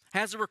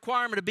has a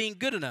requirement of being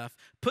good enough,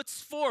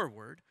 puts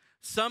forward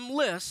some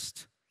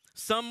list,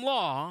 some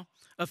law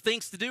of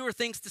things to do or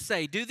things to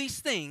say. Do these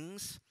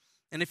things,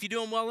 and if you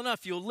do them well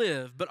enough, you'll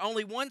live. But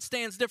only one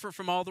stands different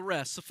from all the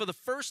rest. So for the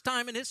first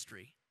time in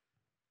history,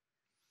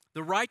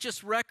 the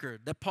righteous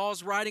record that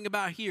Paul's writing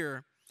about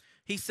here,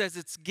 he says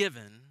it's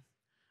given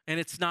and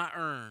it's not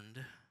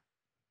earned.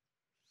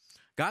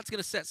 God's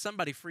going to set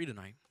somebody free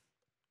tonight.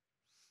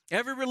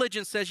 Every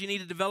religion says you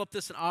need to develop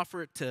this and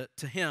offer it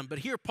to him. But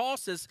here Paul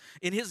says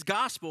in his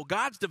gospel,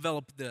 God's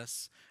developed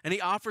this and he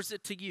offers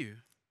it to you.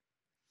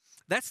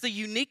 That's the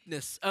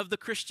uniqueness of the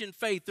Christian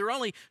faith. There are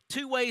only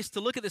two ways to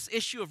look at this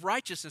issue of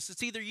righteousness.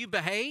 It's either you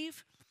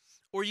behave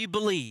or you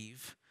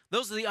believe.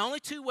 Those are the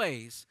only two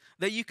ways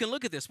that you can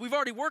look at this. We've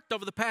already worked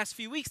over the past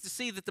few weeks to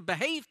see that the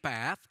behave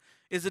path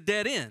is a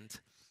dead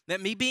end. That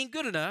me being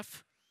good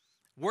enough,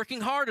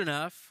 working hard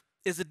enough,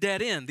 is a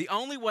dead end. The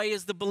only way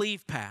is the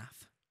believe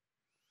path.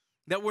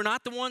 That we're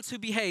not the ones who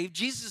behave.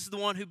 Jesus is the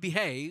one who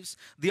behaves,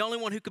 the only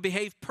one who could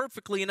behave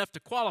perfectly enough to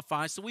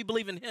qualify, so we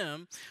believe in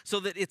him, so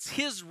that it's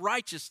his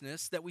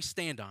righteousness that we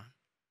stand on.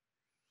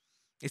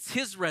 It's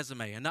his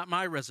resume and not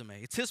my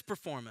resume. It's his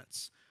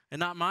performance and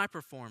not my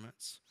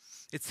performance.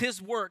 It's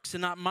his works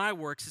and not my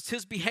works. It's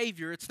his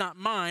behavior. It's not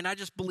mine. I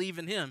just believe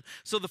in him.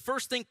 So the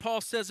first thing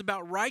Paul says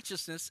about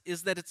righteousness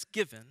is that it's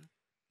given.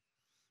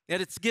 That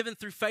it's given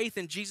through faith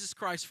in Jesus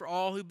Christ for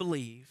all who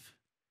believe.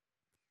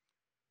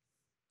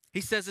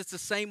 He says it's the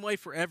same way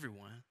for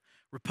everyone.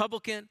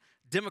 Republican,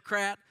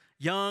 Democrat,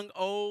 young,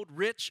 old,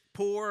 rich,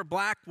 poor,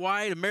 black,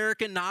 white,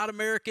 American, not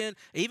American,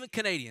 even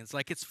Canadians.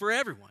 Like, it's for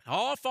everyone.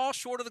 All fall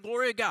short of the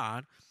glory of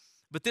God.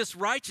 But this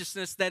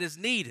righteousness that is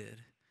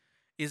needed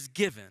is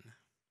given.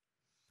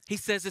 He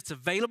says it's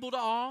available to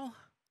all,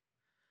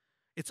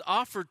 it's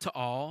offered to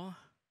all,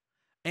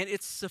 and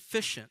it's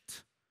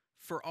sufficient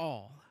for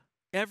all.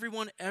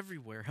 Everyone,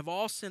 everywhere, have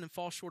all sinned and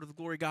fall short of the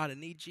glory of God and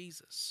need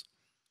Jesus.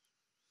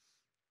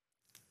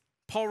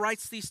 Paul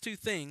writes these two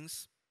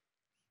things,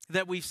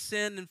 that we've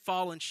sinned and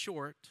fallen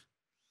short.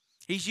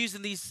 He's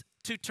using these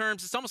two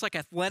terms. It's almost like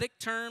athletic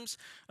terms.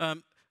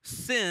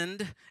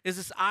 Sinned is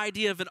this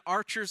idea of an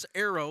archer's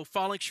arrow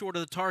falling short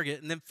of the target,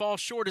 and then fall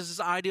short is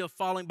this idea of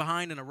falling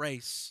behind in a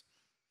race.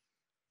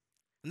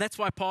 And that's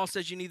why Paul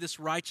says you need this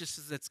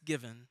righteousness that's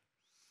given.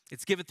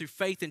 It's given through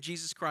faith in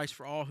Jesus Christ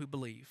for all who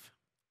believe.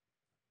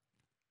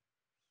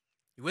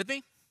 You with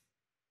me?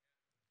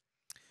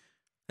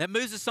 That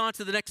moves us on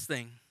to the next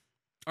thing.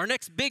 Our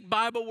next big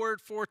Bible word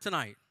for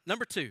tonight,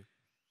 number 2,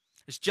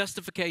 is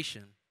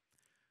justification.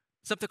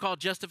 Something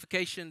called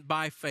justification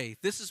by faith.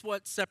 This is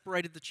what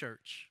separated the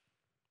church.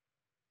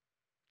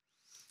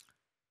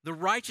 The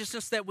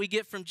righteousness that we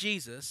get from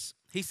Jesus,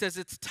 he says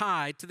it's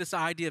tied to this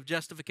idea of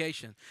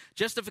justification.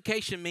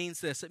 Justification means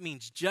this. It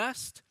means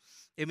just.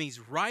 It means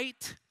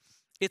right.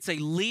 It's a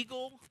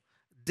legal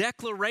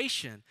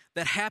declaration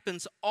that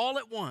happens all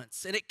at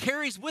once. And it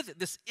carries with it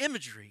this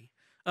imagery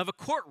of a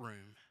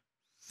courtroom.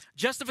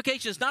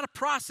 Justification is not a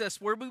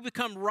process where we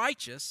become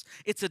righteous.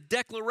 It's a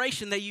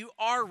declaration that you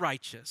are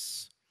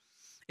righteous.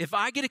 If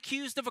I get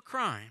accused of a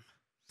crime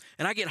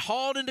and I get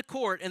hauled into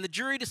court and the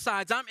jury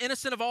decides I'm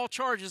innocent of all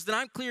charges, then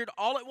I'm cleared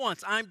all at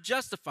once. I'm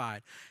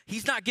justified.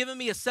 He's not giving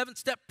me a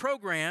 7-step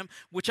program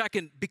which I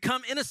can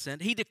become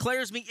innocent. He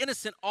declares me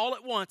innocent all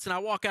at once and I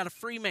walk out a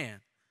free man,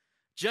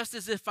 just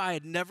as if I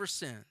had never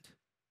sinned.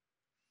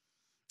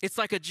 It's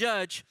like a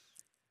judge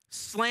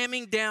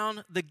slamming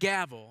down the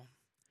gavel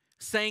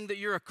saying that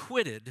you're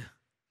acquitted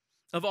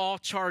of all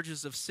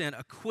charges of sin,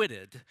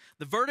 acquitted.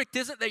 The verdict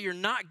isn't that you're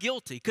not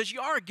guilty, because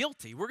you are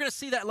guilty. We're going to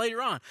see that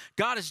later on.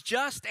 God is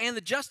just and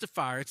the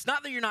justifier. It's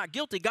not that you're not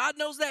guilty. God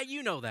knows that.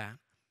 You know that.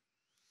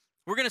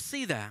 We're going to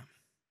see that.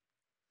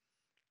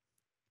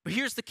 But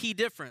here's the key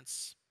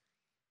difference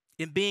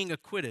in being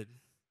acquitted.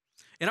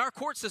 In our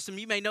court system,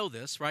 you may know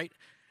this, right?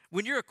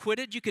 When you're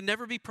acquitted, you can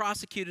never be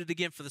prosecuted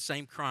again for the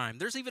same crime.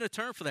 There's even a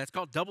term for that. It's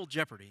called double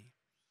jeopardy.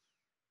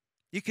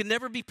 You can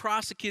never be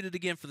prosecuted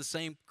again for the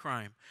same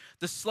crime.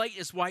 The slate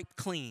is wiped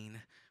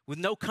clean with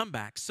no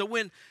comeback. So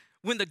when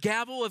the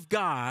gavel of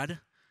God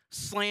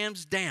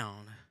slams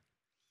down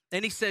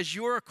and he says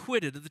you're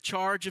acquitted of the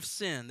charge of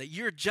sin, that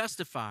you're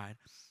justified,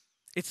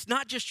 it's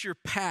not just your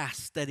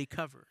past that he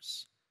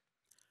covers.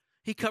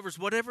 He covers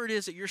whatever it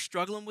is that you're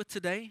struggling with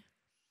today,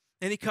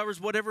 and he covers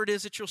whatever it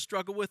is that you'll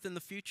struggle with in the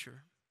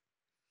future.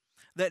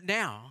 That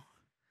now,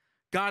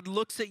 God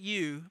looks at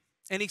you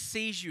and he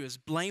sees you as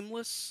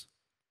blameless,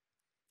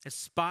 as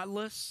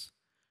spotless,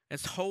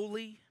 as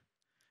holy,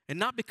 and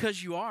not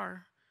because you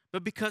are,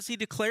 but because he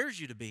declares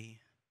you to be.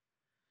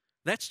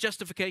 That's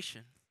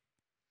justification.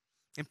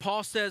 And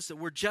Paul says that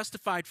we're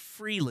justified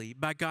freely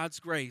by God's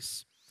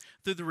grace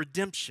through the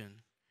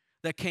redemption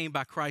that came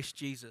by Christ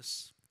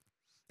Jesus.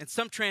 And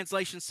some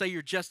translations say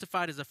you're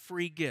justified as a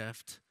free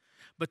gift,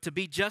 but to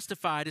be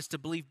justified is to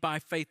believe by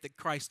faith that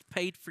Christ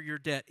paid for your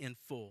debt in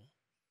full.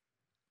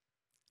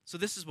 So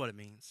this is what it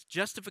means.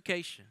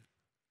 Justification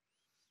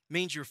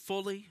means you're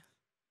fully,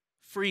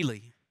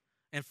 freely,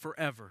 and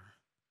forever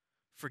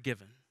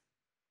forgiven.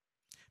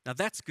 Now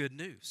that's good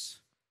news.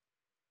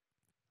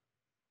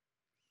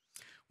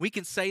 We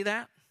can say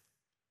that.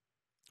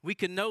 We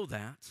can know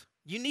that.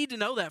 You need to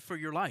know that for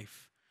your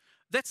life.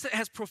 That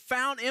has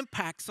profound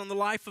impacts on the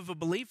life of a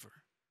believer.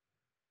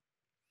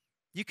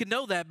 You can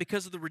know that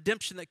because of the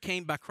redemption that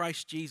came by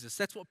Christ Jesus.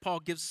 That's what Paul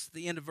gives us at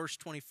the end of verse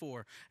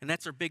 24. And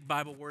that's our big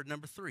Bible word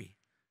number 3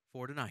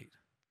 for tonight.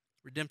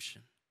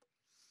 Redemption.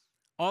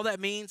 All that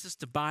means is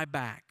to buy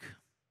back.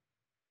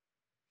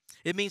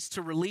 It means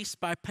to release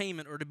by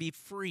payment or to be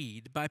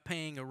freed by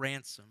paying a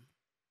ransom.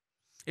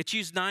 It's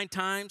used 9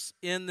 times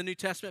in the New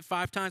Testament,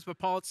 5 times by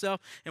Paul itself,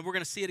 and we're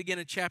going to see it again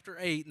in chapter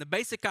 8. And the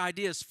basic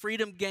idea is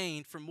freedom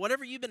gained from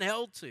whatever you've been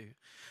held to,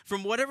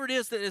 from whatever it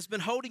is that has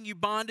been holding you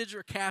bondage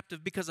or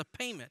captive because a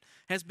payment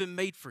has been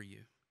made for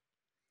you.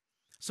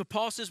 So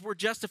Paul says we're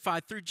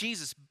justified through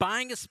Jesus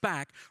buying us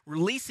back,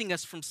 releasing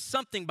us from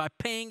something by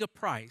paying a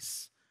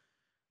price.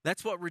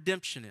 That's what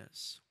redemption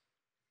is.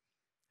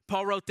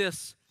 Paul wrote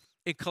this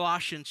in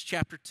Colossians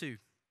chapter 2.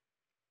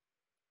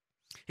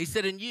 He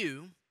said, "In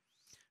you,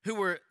 who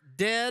were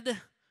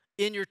dead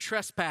in your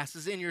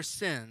trespasses, in your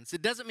sins."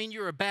 It doesn't mean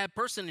you're a bad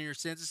person in your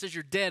sins. It says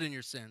you're dead in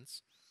your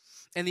sins.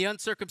 "And the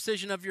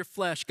uncircumcision of your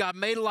flesh, God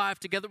made alive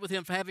together with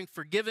him, for having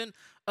forgiven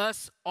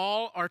us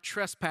all our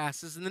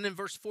trespasses." And then in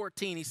verse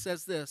 14, he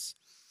says this,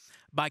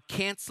 "By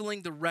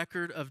canceling the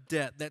record of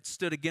debt that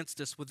stood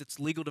against us with its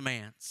legal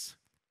demands."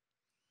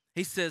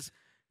 He says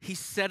he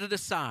set it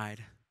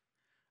aside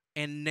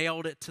and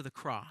nailed it to the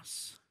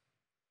cross.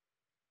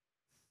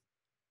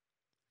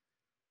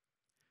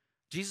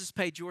 Jesus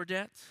paid your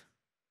debt.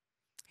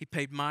 He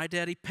paid my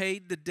debt. He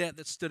paid the debt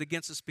that stood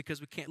against us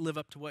because we can't live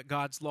up to what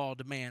God's law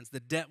demands. The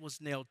debt was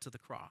nailed to the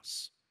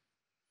cross.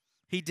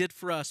 He did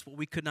for us what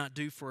we could not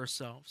do for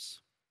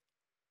ourselves.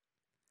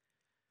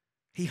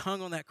 He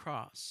hung on that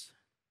cross,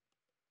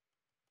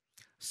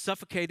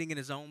 suffocating in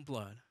his own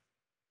blood,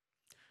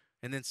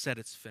 and then said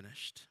it's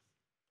finished.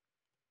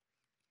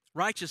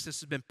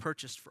 Righteousness has been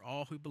purchased for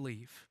all who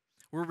believe.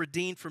 We're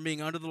redeemed from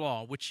being under the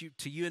law, which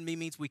to you and me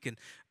means we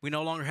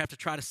no longer have to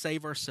try to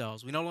save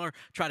ourselves. We no longer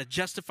try to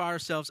justify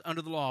ourselves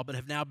under the law, but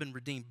have now been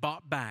redeemed,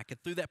 bought back.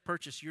 And through that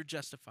purchase, you're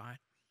justified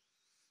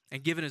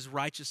and given his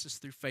righteousness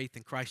through faith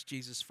in Christ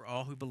Jesus for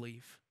all who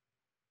believe.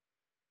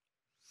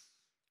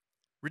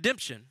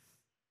 Redemption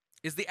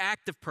is the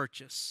act of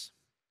purchase.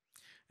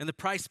 And the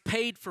price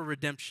paid for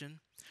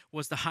redemption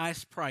was the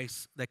highest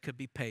price that could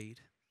be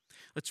paid.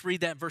 Let's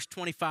read that in verse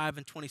 25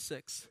 and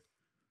 26.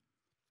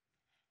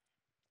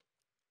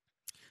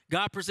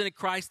 "God presented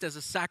Christ as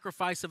a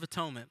sacrifice of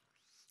atonement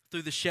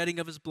through the shedding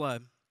of his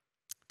blood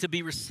to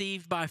be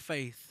received by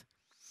faith.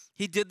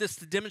 He did this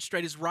to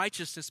demonstrate his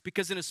righteousness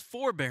because in his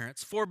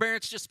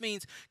forbearance just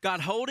means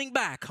God holding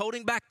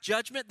back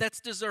judgment that's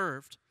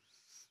deserved.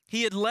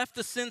 He had left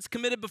the sins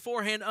committed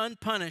beforehand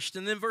unpunished."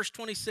 And then verse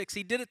 26,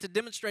 he did it to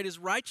demonstrate his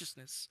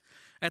righteousness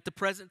at the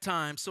present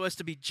time so as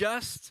to be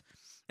just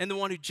and the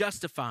one who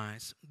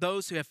justifies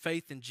those who have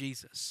faith in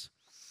Jesus.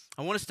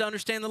 I want us to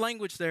understand the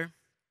language there.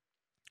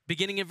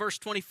 Beginning in verse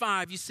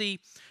 25, you see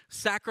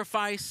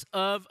sacrifice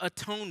of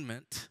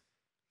atonement.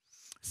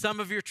 Some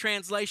of your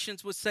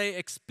translations would say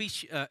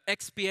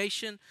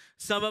expiation.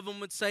 Some of them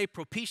would say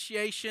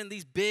propitiation.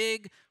 These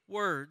big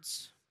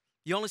words.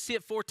 You only see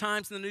it 4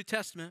 times in the New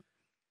Testament.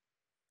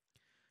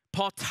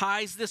 Paul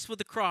ties this with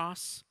the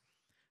cross,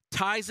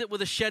 ties it with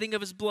the shedding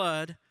of his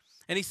blood,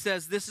 and he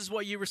says this is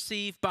what you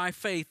receive by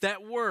faith.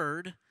 That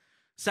word,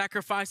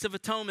 sacrifice of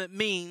atonement,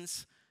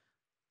 means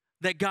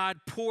that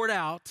God poured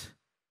out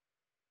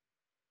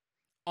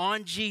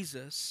on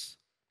Jesus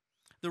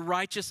the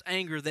righteous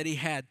anger that he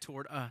had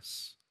toward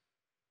us.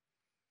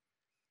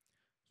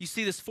 You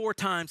see this 4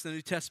 times in the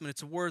New Testament.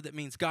 It's a word that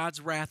means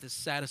God's wrath is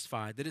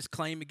satisfied, that his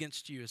claim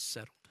against you is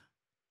settled.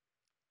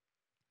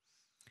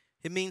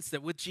 It means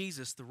that with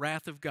Jesus, the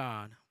wrath of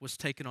God was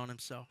taken on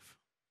himself.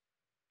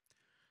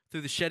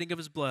 Through the shedding of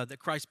his blood, that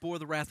Christ bore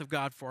the wrath of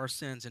God for our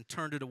sins and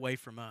turned it away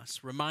from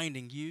us,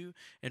 reminding you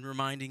and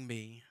reminding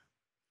me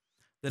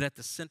that at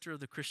the center of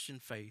the Christian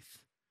faith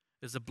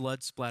is a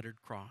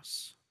blood-splattered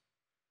cross.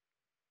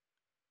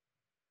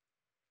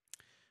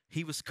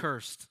 He was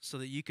cursed so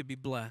that you could be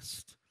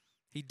blessed.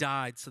 He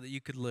died so that you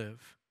could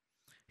live.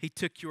 He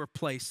took your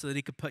place so that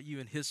he could put you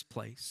in his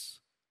place.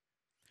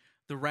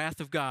 The wrath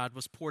of God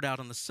was poured out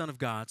on the Son of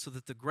God so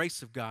that the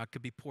grace of God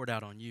could be poured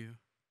out on you.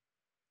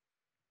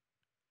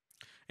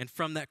 And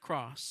from that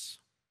cross,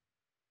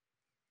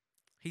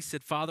 he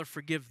said, Father,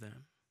 forgive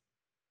them.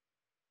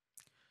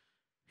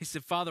 He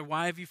said, Father,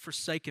 why have you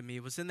forsaken me?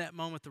 It was in that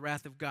moment the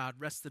wrath of God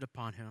rested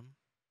upon him.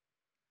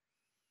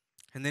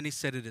 And then he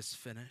said, it is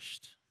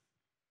finished.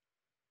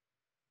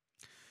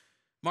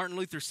 Martin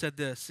Luther said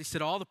this. He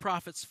said, all the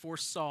prophets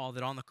foresaw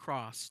that on the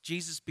cross,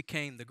 Jesus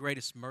became the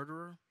greatest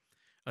murderer,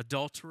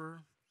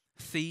 adulterer,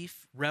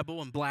 thief,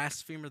 rebel, and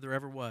blasphemer there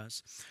ever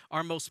was.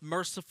 Our most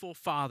merciful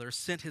Father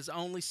sent his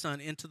only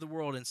Son into the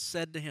world and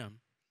said to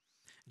him,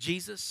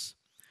 Jesus,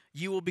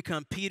 you will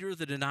become Peter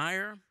the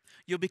denier.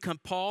 You'll become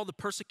Paul the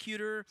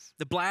persecutor,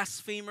 the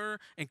blasphemer,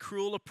 and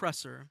cruel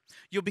oppressor.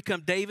 You'll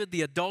become David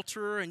the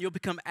adulterer, and you'll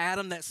become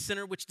Adam, that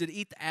sinner which did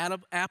eat the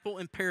apple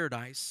in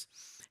paradise.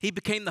 He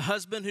became the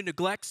husband who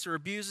neglects or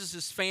abuses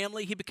his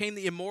family. He became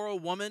the immoral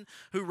woman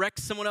who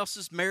wrecks someone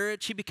else's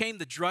marriage. He became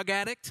the drug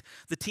addict,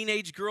 the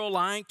teenage girl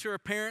lying to her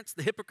parents,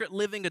 the hypocrite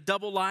living a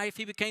double life.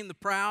 He became the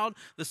proud,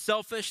 the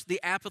selfish,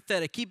 the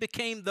apathetic. He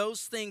became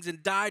those things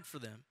and died for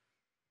them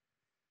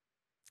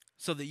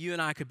so that you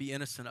and I could be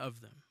innocent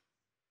of them.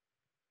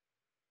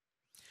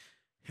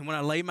 And when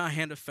I lay my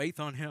hand of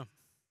faith on him,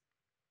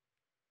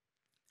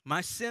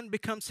 my sin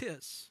becomes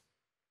his,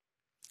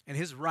 and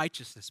his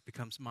righteousness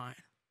becomes mine.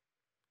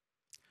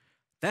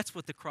 That's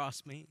what the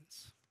cross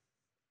means.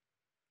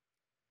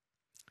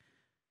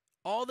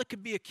 All that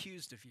could be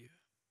accused of you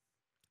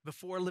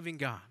before a living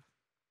God,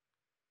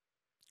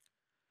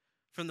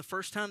 from the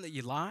first time that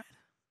you lied,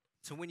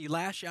 to when you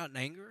lash out in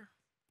anger,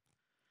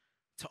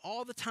 to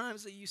all the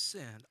times that you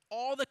sinned,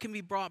 all that can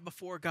be brought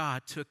before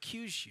God to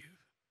accuse you,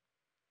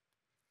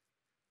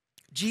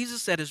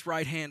 Jesus at his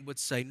right hand would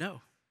say,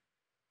 no,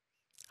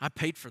 I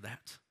paid for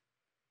that.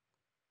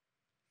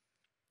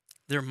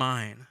 They're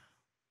mine.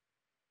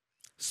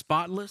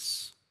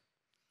 Spotless,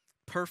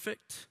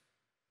 perfect,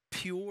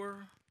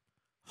 pure,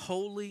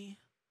 holy,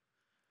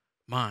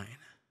 mine.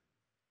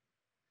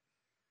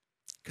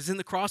 Because in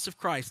the cross of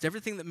Christ,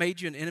 everything that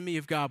made you an enemy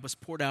of God was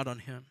poured out on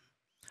him,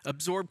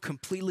 absorbed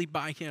completely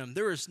by him.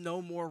 There is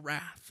no more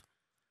wrath,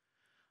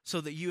 so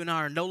that you and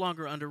I are no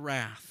longer under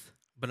wrath,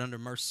 but under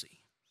mercy.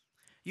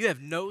 You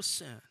have no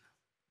sin.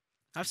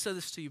 I've said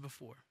this to you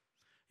before.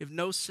 You have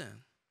no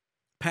sin,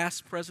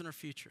 past, present, or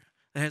future,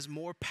 that has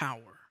more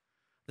power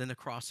than the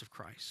cross of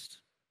Christ.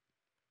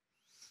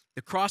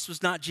 The cross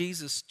was not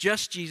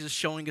just Jesus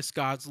showing us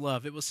God's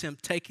love. It was him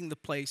taking the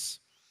place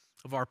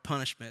of our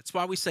punishment. It's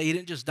why we say he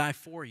didn't just die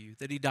for you,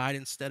 that he died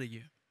instead of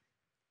you.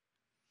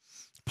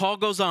 Paul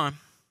goes on.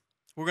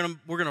 We're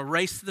gonna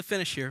race to the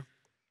finish here.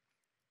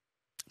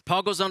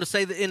 Paul goes on to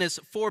say that in his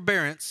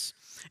forbearance,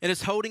 in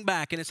his holding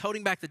back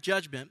the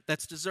judgment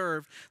that's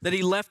deserved, that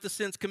he left the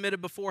sins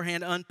committed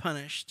beforehand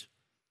unpunished.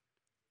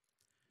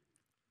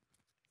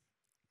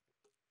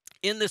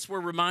 In this, we're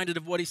reminded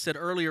of what he said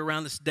earlier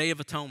around this Day of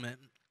Atonement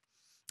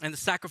and the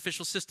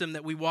sacrificial system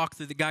that we walked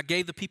through that God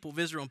gave the people of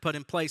Israel and put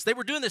in place. They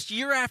were doing this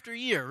year after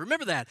year.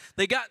 Remember that.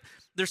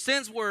 Their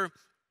sins were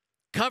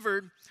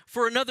covered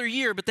for another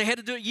year, but they had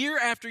to do it year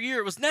after year.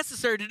 It was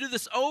necessary to do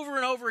this over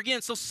and over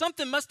again. So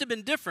something must have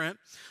been different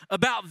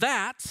about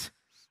that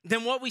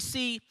than what we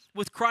see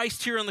with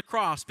Christ here on the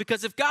cross.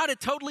 Because if God had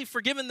totally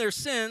forgiven their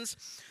sins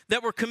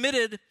that were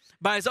committed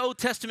by his Old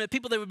Testament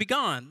people, they would be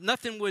gone.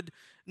 Nothing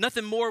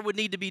more would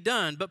need to be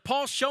done. But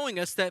Paul's showing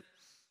us that,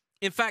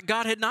 in fact,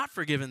 God had not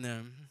forgiven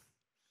them.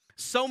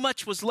 So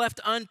much was left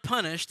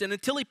unpunished, and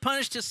until he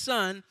punished his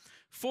son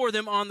for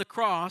them on the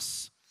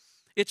cross,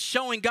 it's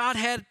showing God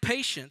had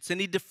patience,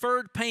 and he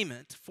deferred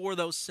payment for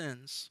those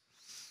sins.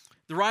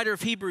 The writer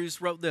of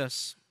Hebrews wrote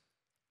this.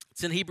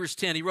 It's in Hebrews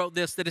 10. He wrote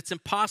this, that it's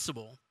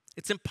impossible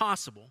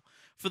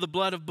for the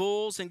blood of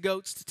bulls and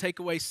goats to take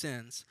away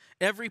sins.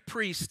 Every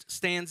priest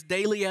stands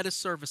daily at his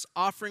service,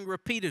 offering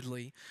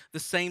repeatedly the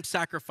same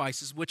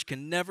sacrifices, which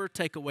can never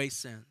take away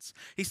sins.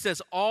 He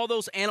says all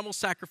those animal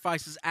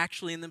sacrifices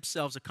actually in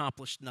themselves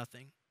accomplished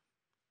nothing.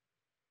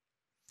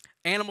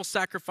 Animal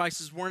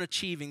sacrifices weren't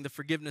achieving the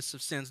forgiveness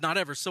of sins, not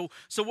ever. So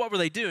what were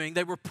they doing?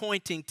 They were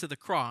pointing to the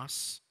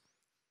cross.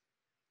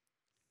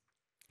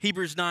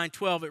 Hebrews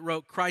 9:12, it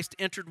wrote, Christ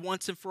entered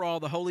once and for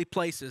all the holy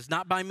places,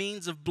 not by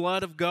means of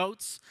blood of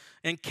goats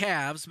and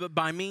calves, but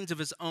by means of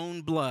his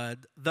own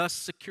blood, thus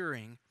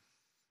securing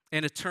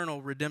an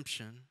eternal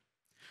redemption.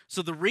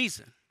 So the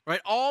reason,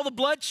 right, all the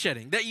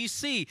bloodshedding that you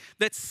see,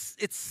 it's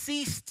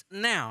ceased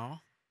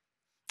now.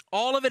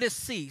 All of it has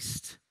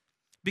ceased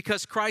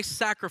because Christ's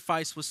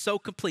sacrifice was so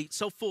complete,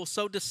 so full,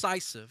 so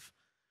decisive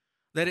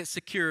that it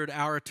secured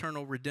our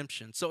eternal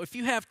redemption. So if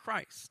you have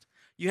Christ,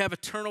 you have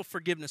eternal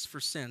forgiveness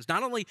for sins.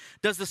 Not only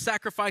does the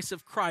sacrifice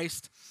of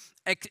Christ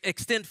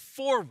extend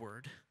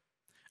forward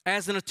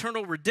as an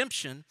eternal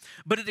redemption,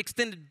 but it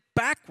extended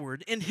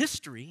backward in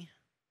history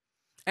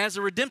as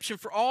a redemption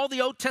for all the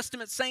Old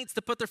Testament saints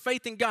that put their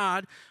faith in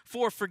God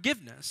for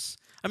forgiveness.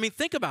 I mean,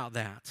 think about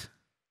that.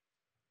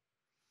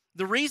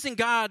 The reason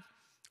God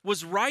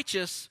was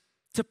righteous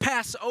to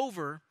pass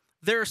over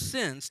their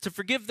sins, to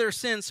forgive their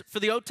sins for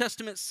the Old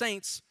Testament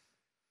saints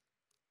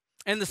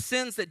and the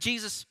sins that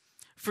Jesus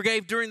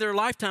forgave during their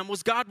lifetime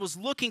was God was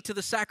looking to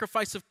the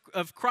sacrifice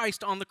of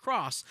Christ on the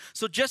cross.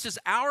 So just as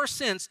our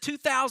sins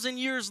 2,000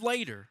 years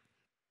later,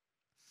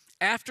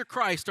 after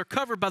Christ, are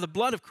covered by the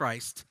blood of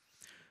Christ,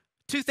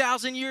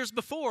 2,000 years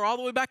before, all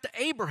the way back to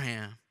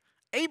Abraham,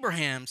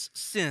 Abraham's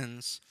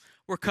sins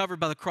were covered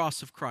by the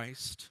cross of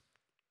Christ.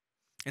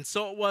 And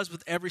so it was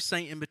with every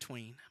saint in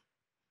between.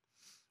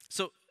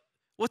 So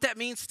what that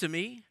means to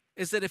me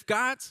is that if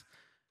God's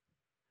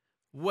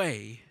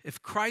way,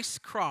 if Christ's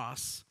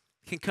cross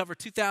can cover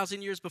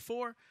 2,000 years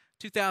before,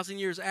 2,000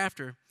 years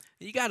after,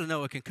 you got to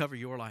know it can cover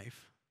your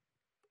life.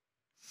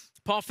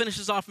 Paul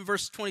finishes off in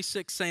verse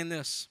 26 saying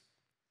this,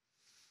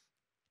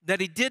 that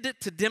he did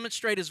it to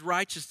demonstrate his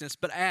righteousness,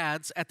 but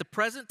adds, at the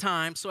present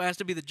time, so as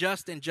to be the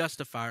just and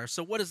justifier.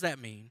 So what does that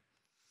mean?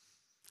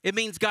 It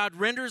means God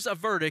renders a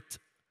verdict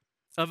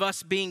of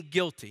us being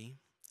guilty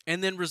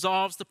and then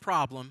resolves the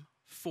problem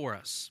for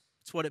us.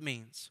 That's what it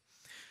means.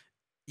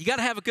 You got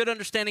to have a good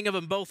understanding of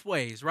them both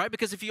ways, right?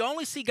 Because if you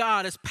only see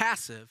God as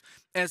passive,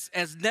 as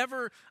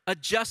never a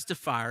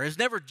justifier, as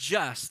never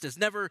just, as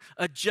never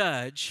a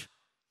judge,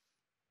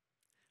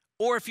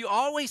 or if you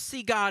always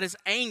see God as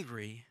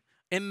angry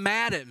and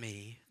mad at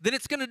me, then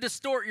it's going to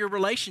distort your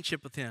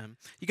relationship with him.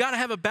 You got to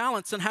have a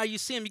balance on how you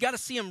see him. You got to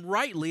see him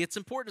rightly. It's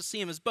important to see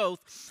him as both.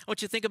 I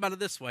want you to think about it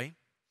this way.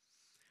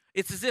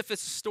 It's as if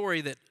it's a story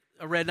that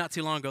I read not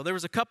too long ago. There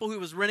was a couple who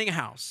was renting a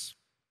house.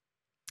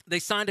 They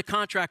signed a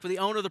contract with the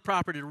owner of the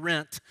property to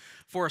rent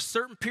for a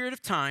certain period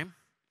of time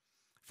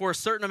for a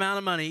certain amount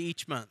of money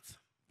each month.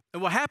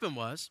 And what happened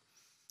was,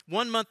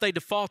 one month they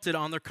defaulted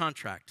on their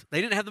contract.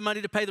 They didn't have the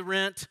money to pay the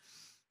rent.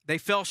 They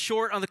fell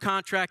short on the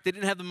contract. They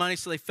didn't have the money,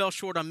 so they fell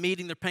short on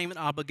meeting their payment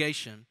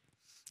obligation.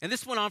 And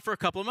this went on for a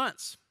couple of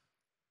months.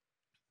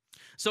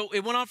 So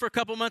it went on for a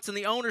couple of months, and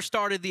the owner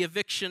started the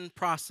eviction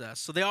process.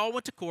 So they all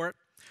went to court.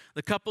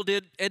 The couple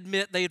did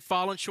admit they had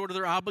fallen short of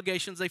their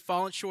obligations. They'd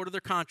fallen short of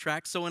their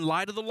contract. So in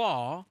light of the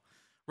law,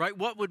 right,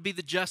 what would be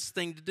the just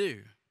thing to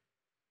do?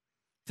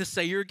 To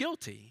say you're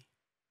guilty,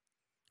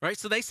 right?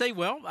 So they say,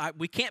 well,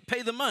 we can't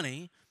pay the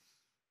money,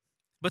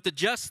 but the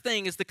just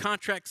thing is the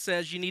contract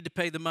says you need to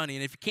pay the money.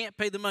 And if you can't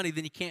pay the money,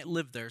 then you can't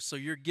live there, so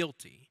you're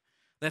guilty.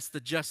 That's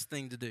the just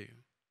thing to do.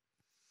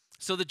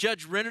 So the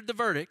judge rendered the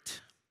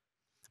verdict,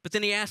 but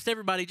then he asked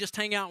everybody, just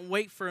hang out and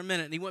wait for a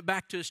minute, and he went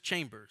back to his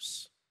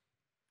chambers.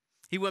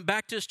 He went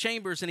back to his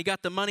chambers and he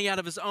got the money out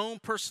of his own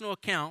personal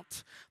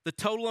account, the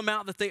total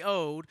amount that they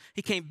owed.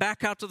 He came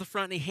back out to the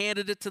front and he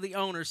handed it to the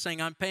owner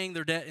saying, I'm paying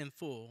their debt in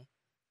full.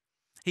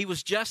 He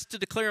was just to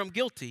declare them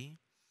guilty,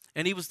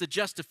 and he was the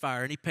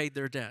justifier, and he paid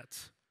their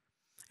debt.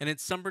 And in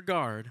some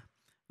regard,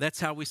 that's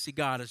how we see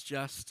God as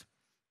just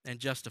and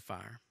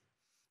justifier.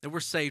 That we're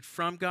saved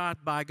from God,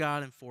 by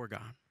God, and for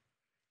God.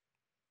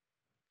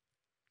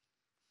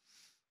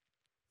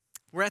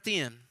 We're at the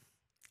end.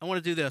 I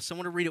want to do this. I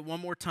want to read it one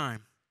more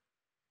time.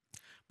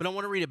 But I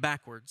want to read it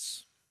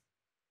backwards.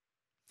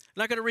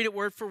 I'm not going to read it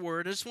word for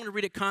word. I just want to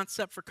read it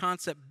concept for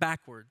concept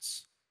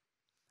backwards,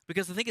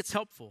 because I think it's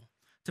helpful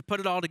to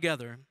put it all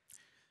together.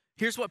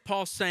 Here's what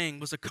Paul's saying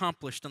was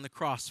accomplished on the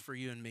cross for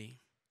you and me.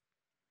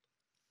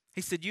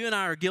 He said, you and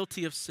I are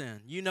guilty of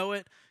sin. You know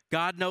it.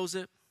 God knows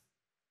it.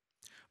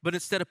 But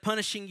instead of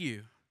punishing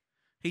you,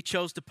 he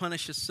chose to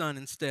punish his son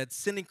instead,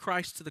 sending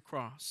Christ to the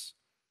cross,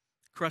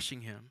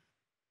 crushing him.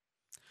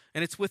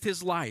 And it's with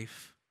his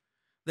life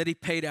that he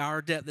paid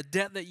our debt, the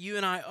debt that you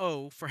and I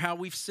owe for how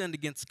we've sinned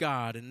against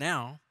God. And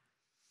now,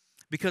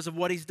 because of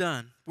what he's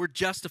done, we're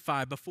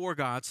justified before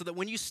God, so that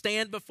when you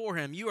stand before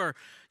him,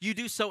 you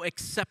do so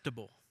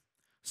acceptable,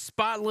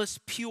 spotless,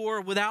 pure,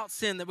 without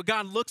sin, that when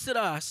God looks at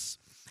us,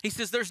 he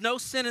says, there's no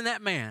sin in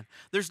that man.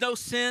 There's no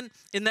sin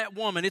in that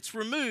woman. It's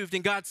removed,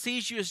 and God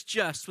sees you as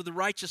just with the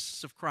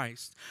righteousness of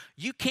Christ.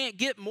 You can't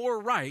get more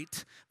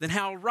right than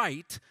how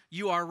right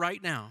you are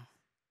right now.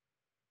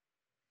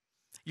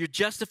 You're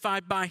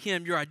justified by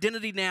him. Your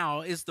identity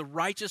now is the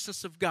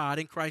righteousness of God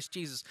in Christ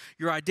Jesus.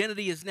 Your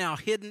identity is now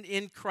hidden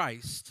in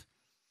Christ,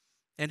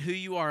 and who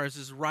you are is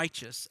as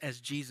righteous as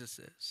Jesus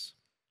is.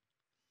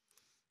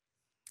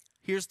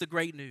 Here's the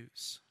great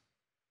news.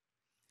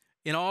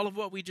 In all of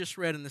what we just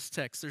read in this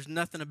text, there's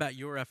nothing about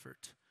your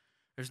effort.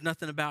 There's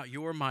nothing about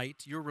your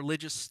might, your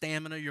religious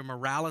stamina, your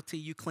morality,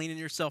 you cleaning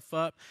yourself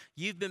up.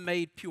 You've been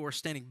made pure,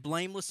 standing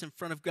blameless in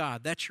front of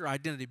God. That's your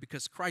identity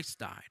because Christ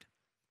died.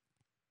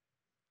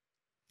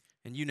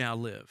 and you now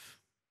live.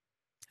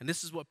 And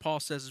this is what Paul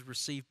says is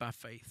received by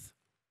faith.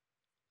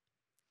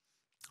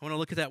 I want to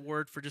look at that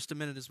word for just a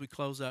minute as we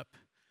close up.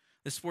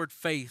 This word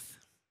faith,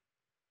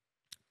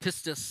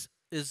 pistis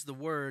is the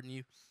word,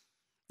 and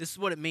this is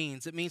what it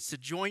means. It means to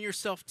join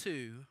yourself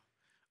to,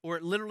 or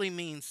it literally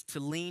means to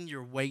lean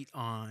your weight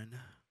on.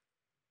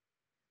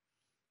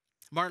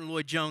 Martin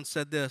Lloyd-Jones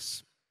said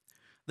this: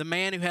 the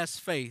man who has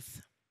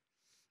faith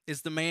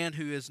is the man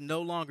who is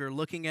no longer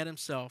looking at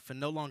himself and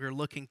no longer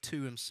looking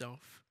to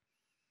himself.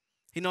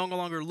 He no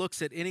longer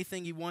looks at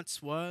anything he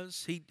once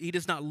was. He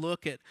does not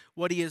look at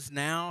what he is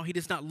now. He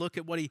does not look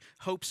at what he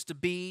hopes to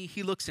be.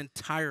 He looks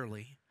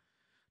entirely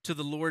to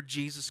the Lord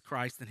Jesus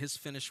Christ and his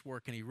finished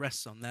work, and he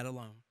rests on that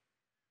alone.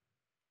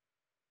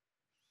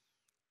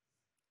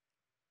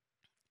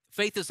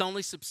 Faith is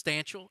only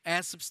substantial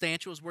as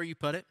where you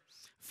put it.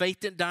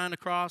 Faith didn't die on the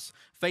cross.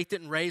 Faith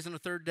didn't raise on the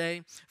third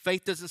day.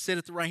 Faith doesn't sit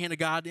at the right hand of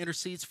God and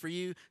intercedes for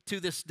you to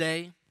this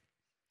day.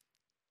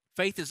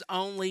 Faith is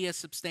only as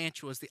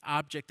substantial as the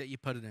object that you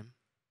put it in.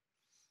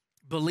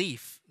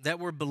 Belief, that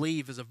word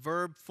believe is a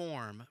verb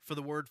form for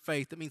the word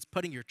faith. That means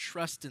putting your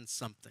trust in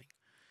something.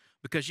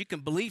 Because you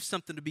can believe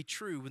something to be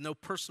true with no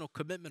personal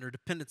commitment or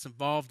dependence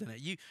involved in it.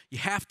 You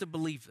have to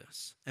believe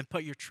this and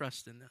put your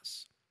trust in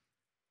this.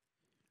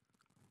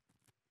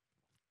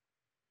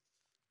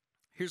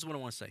 Here's what I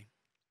want to say.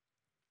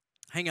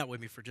 Hang out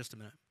with me for just a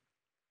minute.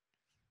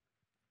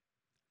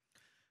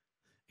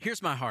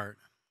 Here's my heart.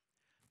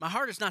 My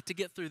heart is not to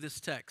get through this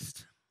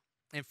text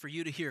and for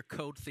you to hear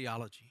code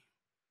theology.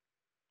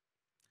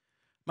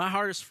 My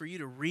heart is for you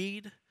to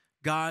read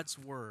God's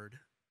word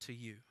to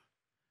you.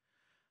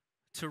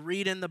 To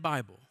read in the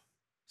Bible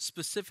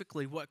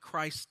specifically what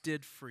Christ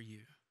did for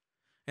you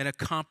and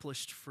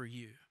accomplished for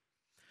you,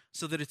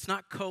 so that it's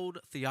not code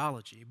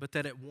theology, but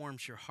that it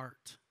warms your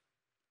heart.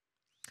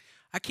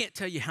 I can't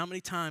tell you how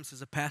many times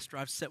as a pastor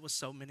I've sat with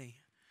so many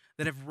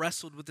that have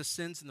wrestled with the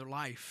sins in their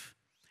life,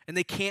 and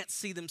they can't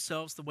see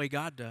themselves the way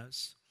God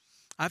does.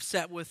 I've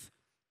sat with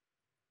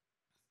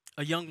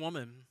a young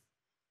woman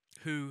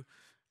who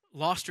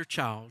lost her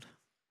child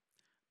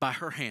by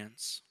her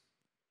hands.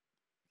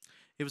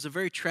 It was a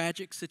very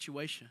tragic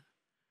situation.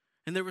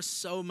 And there was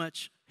so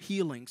much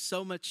healing,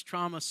 so much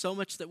trauma, so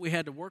much that we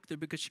had to work through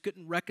because she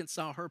couldn't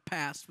reconcile her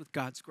past with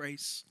God's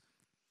grace.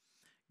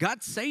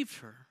 God saved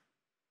her.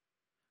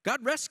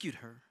 God rescued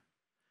her.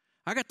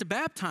 I got to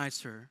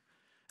baptize her.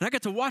 And I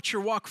got to watch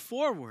her walk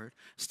forward,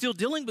 still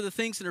dealing with the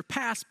things in her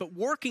past, but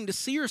working to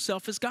see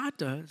herself as God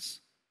does.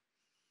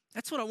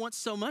 That's what I want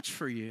so much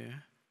for you.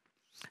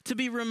 To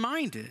be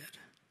reminded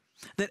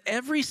that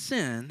every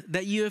sin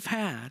that you have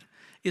had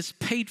is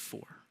paid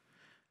for.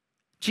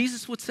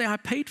 Jesus would say, I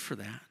paid for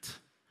that.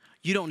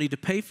 You don't need to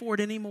pay for it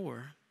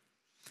anymore.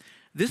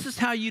 This is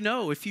how you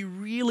know if you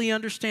really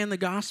understand the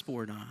gospel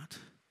or not,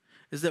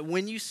 is that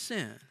when you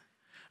sin,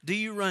 do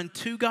you run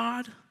to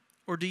God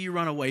or do you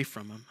run away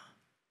from him?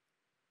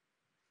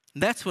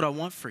 That's what I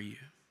want for you.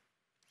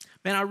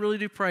 Man, I really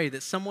do pray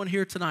that someone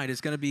here tonight is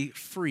going to be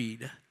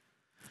freed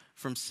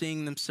from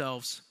seeing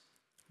themselves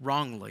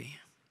wrongly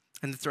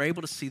and that they're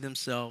able to see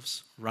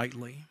themselves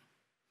rightly.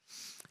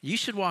 You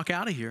should walk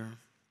out of here.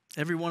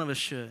 Every one of us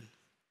should.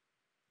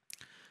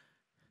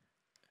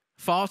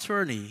 Fall to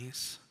our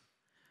knees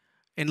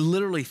and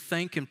literally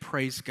thank and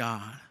praise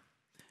God.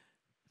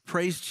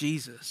 Praise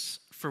Jesus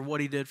for what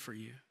he did for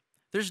you.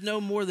 There's no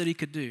more that he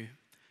could do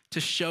to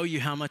show you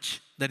how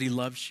much that he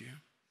loves you.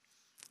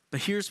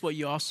 But here's what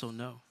you also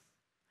know.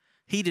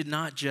 He did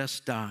not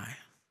just die.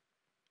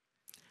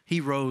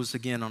 He rose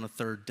again on the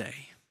third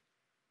day.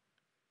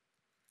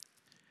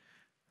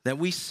 That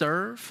we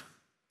serve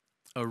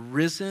a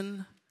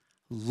risen,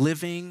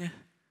 living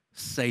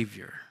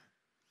Savior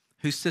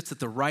who sits at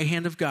the right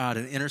hand of God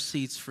and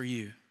intercedes for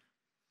you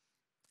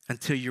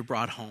until you're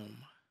brought home.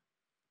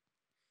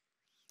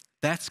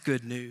 That's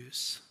good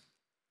news.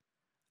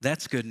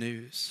 That's good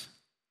news.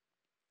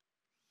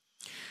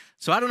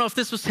 So I don't know if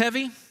this was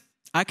heavy.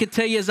 I could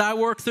tell you as I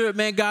worked through it,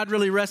 man, God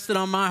really rested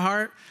on my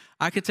heart.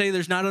 I could tell you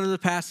there's not another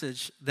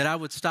passage that I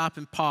would stop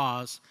and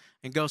pause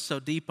and go so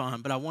deep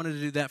on, but I wanted to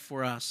do that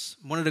for us.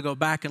 I wanted to go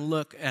back and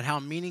look at how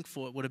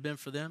meaningful it would have been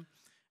for them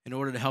in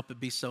order to help it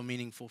be so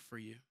meaningful for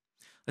you.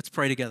 Let's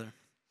pray together.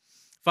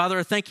 Father,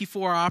 I thank you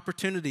for our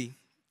opportunity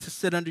to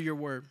sit under your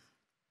word.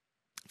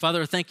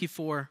 Father, I thank you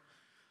for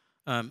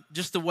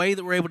just the way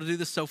that we're able to do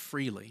this so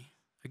freely.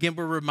 Again,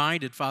 we're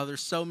reminded, Father,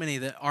 there's so many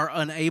that are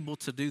unable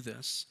to do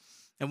this.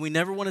 And we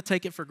never want to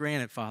take it for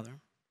granted, Father.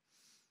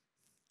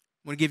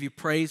 I want to give you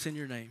praise in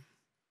your name.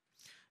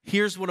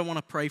 Here's what I want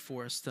to pray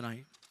for us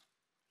tonight.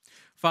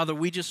 Father,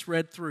 we just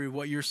read through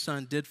what your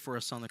son did for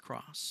us on the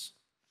cross.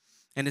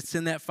 And it's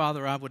in that,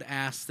 Father, I would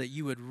ask that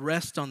you would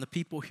rest on the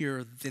people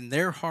here in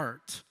their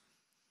heart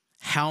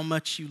how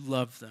much you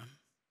love them,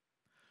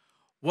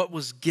 what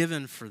was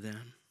given for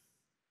them,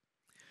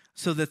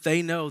 so that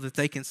they know that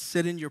they can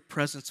sit in your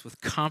presence with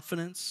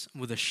confidence,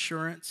 with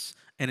assurance,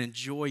 and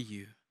enjoy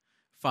you,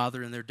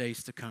 Father, in their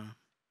days to come.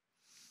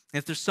 And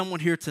if there's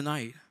someone here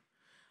tonight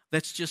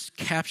that's just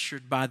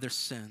captured by their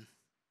sin,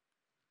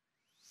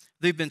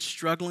 They've been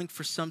struggling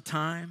for some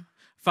time.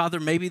 Father,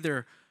 maybe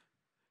they're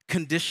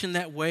conditioned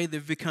that way.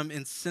 They've become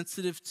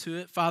insensitive to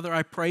it. Father,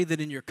 I pray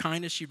that in your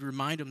kindness you'd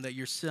remind them that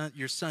your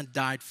son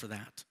died for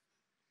that.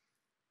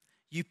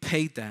 You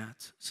paid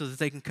that so that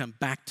they can come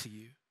back to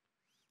you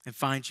and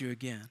find you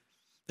again.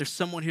 There's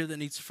someone here that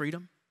needs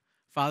freedom.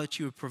 Father, that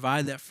you would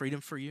provide that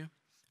freedom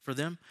for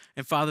them.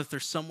 And Father, if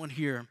there's someone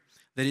here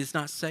that is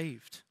not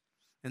saved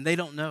and they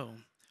don't know,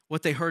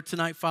 what they heard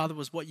tonight, Father,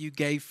 was what you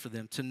gave for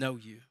them to know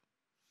you.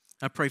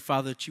 I pray,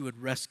 Father, that you would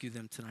rescue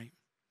them tonight.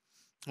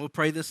 We'll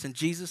pray this in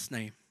Jesus'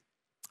 name.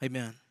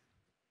 Amen.